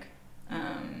think.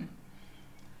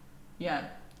 Yeah.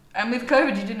 And with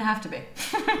COVID, you didn't have to be.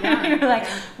 You're like,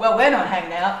 well, we're not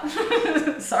hanging out.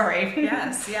 Sorry.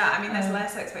 Yes, yeah. I mean, there's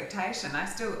less expectation. I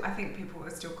think people were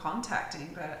still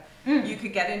contacting, but you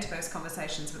could get into those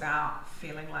conversations without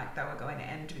feeling like they were going to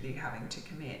end with you having to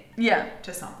commit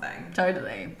to something.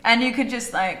 Totally. And you could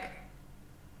just like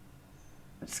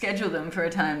schedule them for a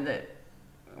time that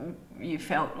you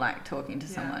felt like talking to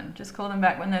someone. Just call them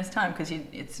back when there's time, because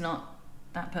it's not,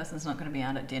 that person's not going to be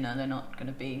out at dinner, they're not going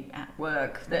to be at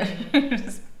work, they're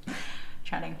just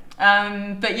chatting.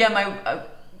 But yeah,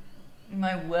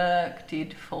 my work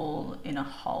did fall in a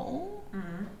hole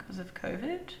because of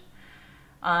COVID.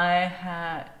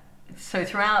 So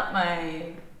throughout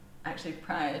actually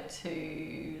prior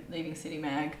to leaving City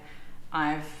Mag,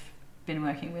 I've been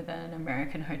working with an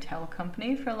American hotel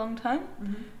company for a long time.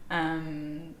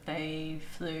 They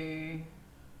flew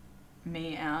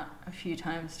me out a few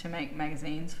times to make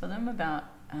magazines for them about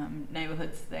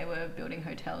neighborhoods they were building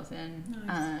hotels in.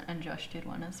 Nice. And Josh did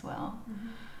one as well.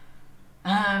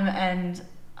 And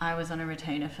I was on a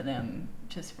retainer for them,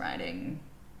 just writing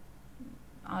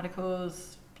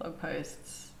articles, blog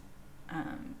posts,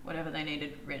 whatever they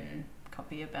needed written,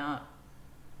 copy about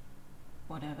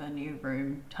whatever new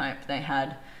room type they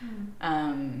had.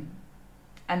 And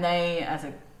they, as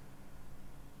a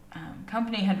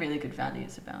company, had really good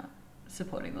values about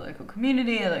supporting the local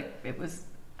community. Like, it was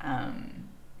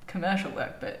commercial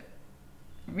work, but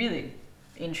really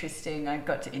interesting. I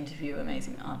got to interview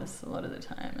amazing artists a lot of the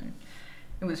time, and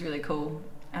it was really cool.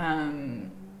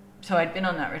 So I'd been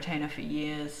on that retainer for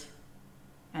years,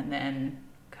 and then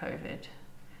COVID.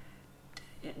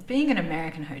 Being an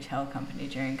American hotel company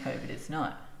during COVID is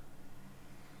not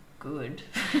good.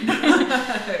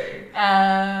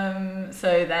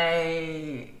 So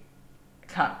they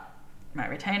cut my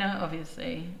retainer,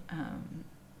 obviously, and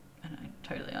I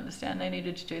totally understand they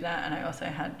needed to do that. And I also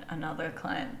had another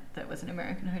client that was an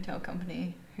American hotel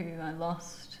company who I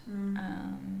lost,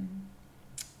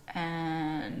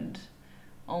 and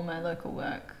all my local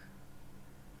work,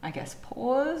 I guess,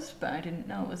 paused, but I didn't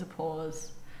know it was a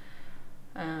pause.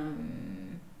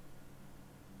 And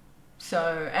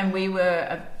we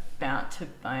were about to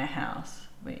buy a house.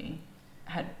 We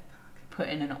had put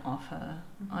in an offer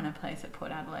on a place at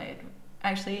Port Adelaide,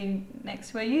 actually next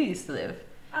to where you used to live.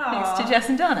 Next to Jess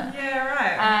and Donna. Yeah,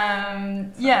 right.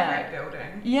 It's a great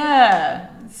building. Yeah,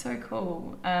 it's so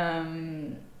cool.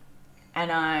 And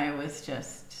I was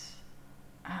just,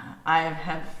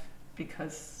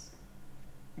 because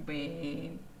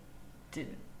we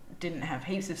didn't have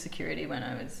heaps of security when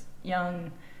I was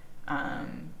young,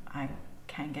 I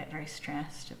can get very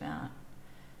stressed about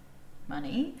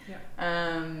money.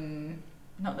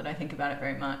 Not that I think about it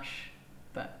very much,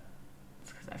 but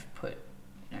it's because I've put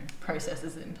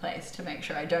processes in place to make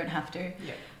sure I don't have to.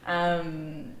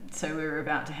 So we were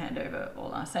about to hand over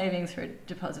all our savings for a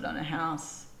deposit on a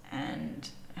house, and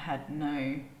had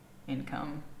no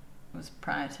income. It was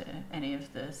prior to any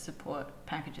of the support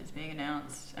packages being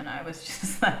announced, and I was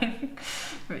just like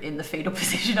in the fetal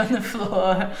position on the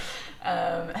floor.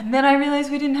 And then I realized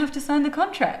we didn't have to sign the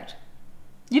contract.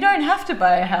 You don't have to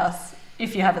buy a house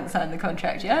if you haven't signed the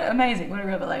contract yet. Amazing, what a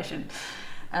revelation.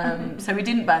 So we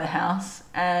didn't buy the house,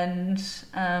 and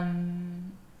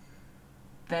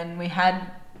then we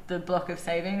had the block of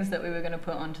savings that we were going to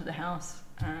put onto the house,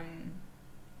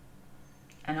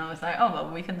 and I was like, oh well,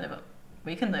 we can live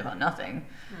on nothing.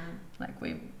 Like,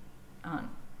 we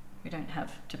don't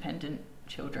have dependent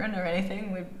children or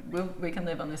anything. We can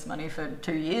live on this money for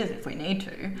 2 years if we need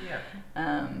to.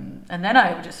 And then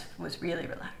I just was really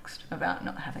relaxed about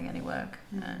not having any work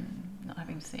and not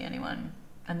having to see anyone.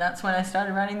 And that's when I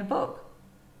started writing the book.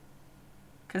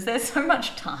 Because there's so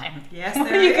much time. Yes,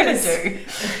 what are you going to do?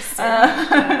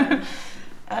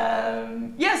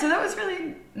 So that was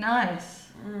really nice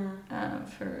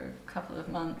for a couple of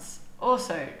months.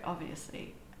 Also,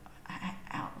 obviously,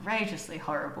 outrageously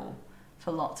horrible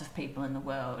for lots of people in the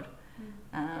world.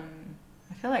 I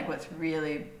feel like what's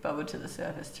really bubbled to the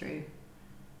surface through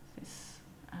this,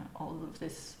 all of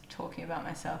this talking about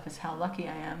myself, is how lucky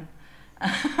I am.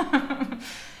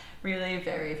 Really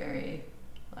very, very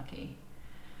lucky.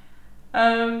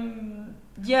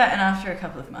 Yeah, and after a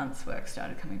couple of months, work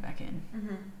started coming back in.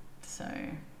 Mm-hmm. So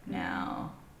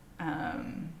now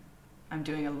I'm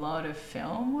doing a lot of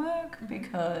film work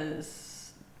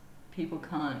because people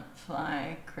can't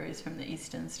fly crews from the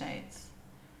eastern states.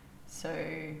 So,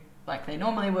 like they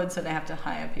normally would, so they have to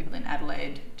hire people in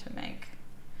Adelaide to make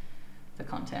the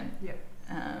content. Yep.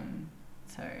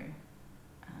 So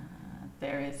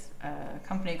there is a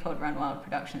company called Run Wild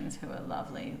Productions who are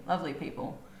lovely, lovely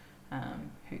people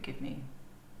who give me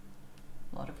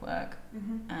a lot of work.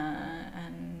 Mm-hmm.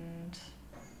 And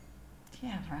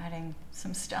yeah, writing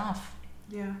some stuff.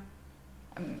 Yeah.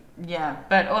 Yeah,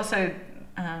 but also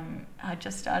I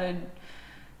just started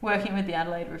working with the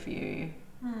Adelaide Review,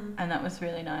 and that was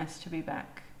really nice to be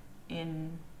back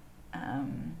in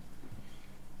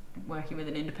working with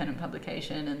an independent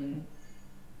publication, and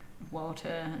Walter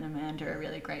and Amanda are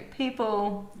really great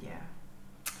people. Yeah.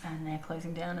 And they're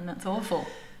closing down, and that's awful.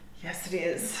 Yes, it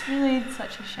is. It's really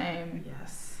such a shame.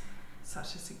 Yes.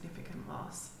 Such a significant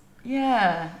loss.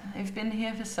 Yeah, they've been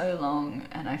here for so long,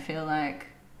 and I feel like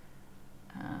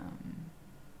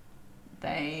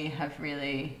they have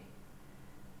really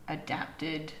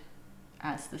adapted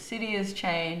as the city has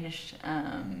changed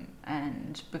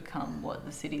and become what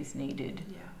the city's needed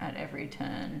at every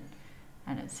turn,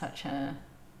 and it's such a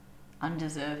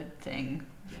undeserved thing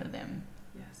for them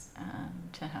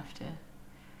to have to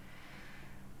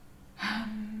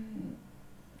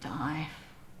die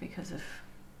because of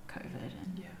COVID,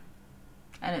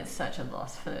 and it's such a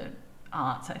loss for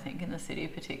arts, I think, in the city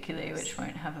particularly, which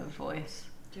won't have a voice.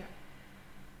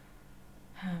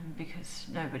 Because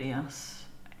nobody else,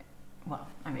 well,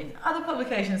 I mean, other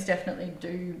publications definitely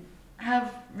do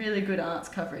have really good arts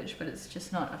coverage, but it's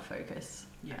just not a focus.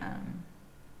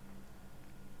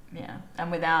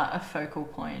 And without a focal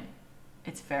point,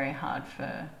 it's very hard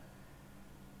for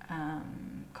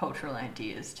cultural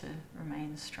ideas to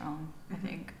remain strong, I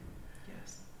think.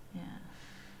 Yes. Yeah.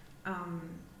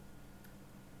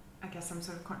 I guess I'm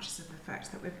sort of conscious of the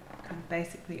fact that we're kind of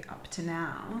basically up to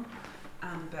now,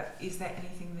 but is there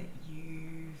anything that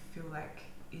you feel like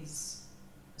is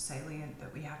salient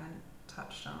that we haven't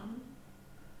touched on?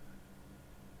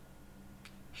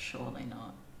 Surely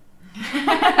not.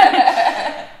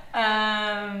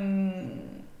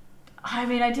 I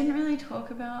mean, I didn't really talk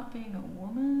about being a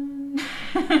woman.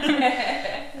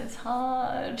 It's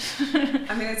hard.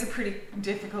 I mean, it's a pretty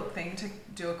difficult thing to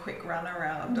do a quick run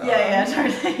around. Yeah,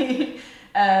 totally.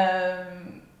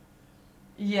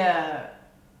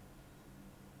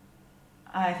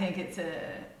 I think it's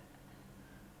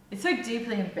so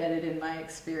deeply embedded in my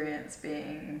experience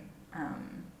being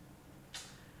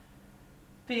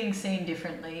seen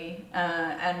differently,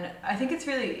 and I think it's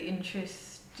really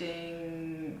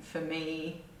interesting for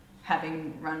me,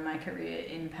 having run my career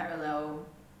in parallel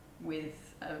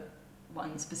with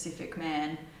one specific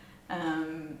man,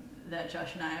 that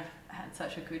Josh and I have had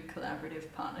such a good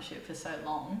collaborative partnership for so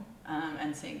long,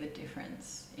 and seeing the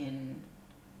difference in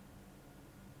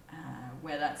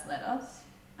where that's led us.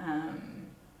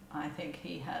 I think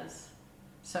he has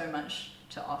so much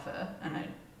to offer, and I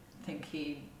think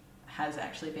he has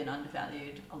actually been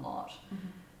undervalued a lot.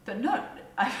 But not,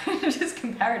 just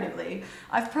comparatively,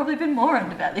 I've probably been more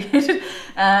undervalued.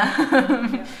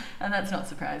 And that's not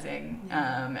surprising.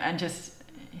 And just,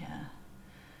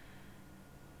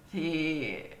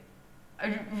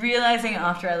 realising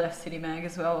after I left City Mag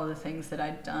as well, all the things that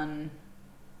I'd done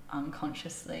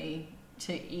unconsciously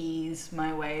to ease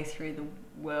my way through the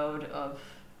world of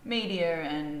media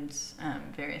and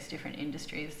various different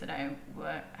industries that I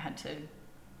had to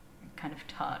kind of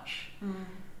touch.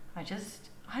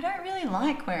 I don't really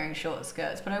like wearing short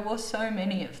skirts, but I wore so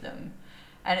many of them,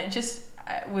 and it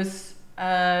was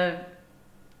a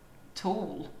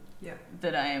tool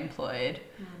that I employed,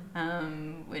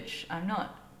 which I'm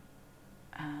not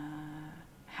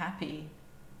happy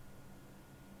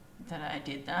that I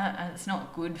did that, and it's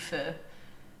not good for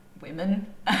women.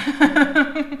 But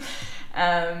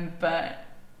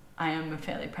I am a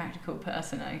fairly practical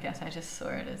person. I guess I just saw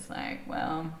it as like,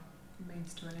 well,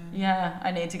 means to an end. Yeah,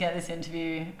 I need to get this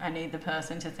interview. I need the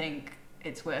person to think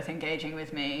it's worth engaging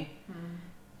with me.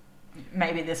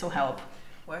 Maybe this will help.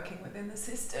 Working within the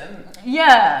system.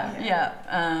 Yeah.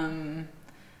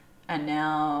 And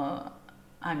now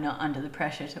I'm not under the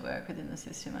pressure to work within the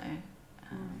system. I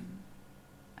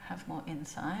have more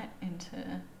insight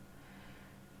into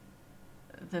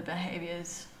the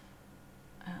behaviours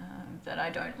that I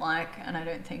don't like and I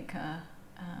don't think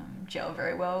gel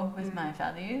very well with my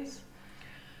values.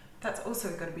 That's also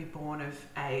got to be born of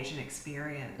age and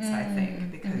experience, I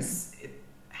think, because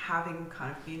having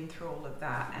kind of been through all of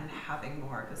that and having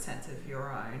more of a sense of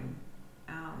your own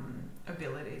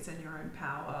abilities and your own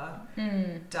power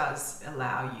does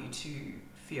allow you to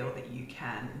feel that you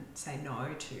can say no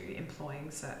to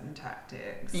employing certain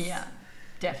tactics. Yeah,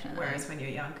 definitely. Whereas when you're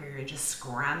younger, you're just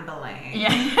scrambling.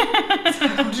 Yeah. So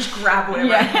I'll just grab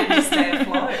whatever I can to stay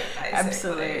afloat, basically.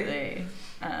 Absolutely.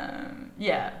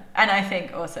 Yeah. And I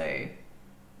think also,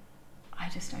 I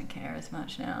just don't care as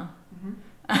much now.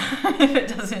 If it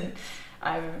doesn't,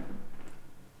 I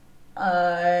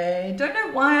don't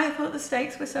know why I thought the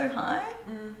stakes were so high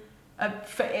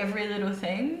for every little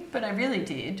thing, but I really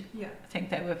did. Yeah. I think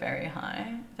they were very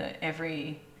high, that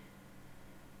every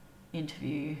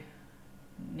interview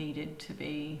needed to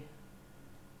be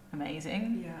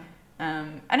amazing. Yeah.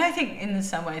 And I think in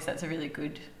some ways that's a really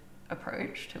good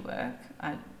approach to work.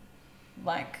 I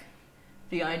like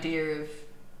the idea of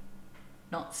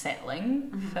not settling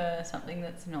for something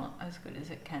that's not as good as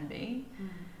it can be.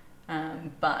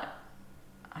 But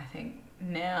I think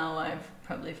now I've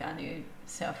probably valued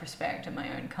self-respect and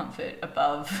my own comfort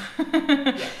above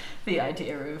the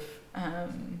idea of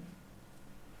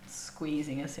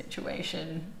squeezing a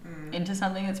situation into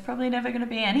something that's probably never going to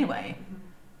be anyway.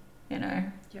 You know,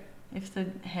 if the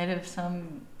head of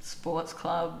some sports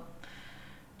club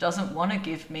doesn't want to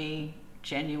give me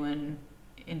genuine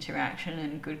interaction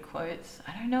and good quotes,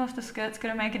 I don't know if the skirt's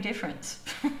going to make a difference.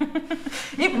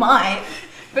 It might,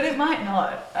 but it might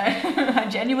not. I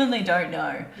genuinely don't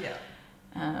know.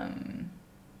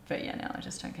 But yeah, no, I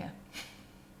just don't care.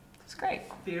 It's great.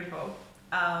 Beautiful.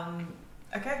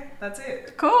 Okay, that's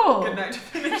it. Cool. Good note to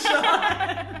finish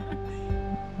on.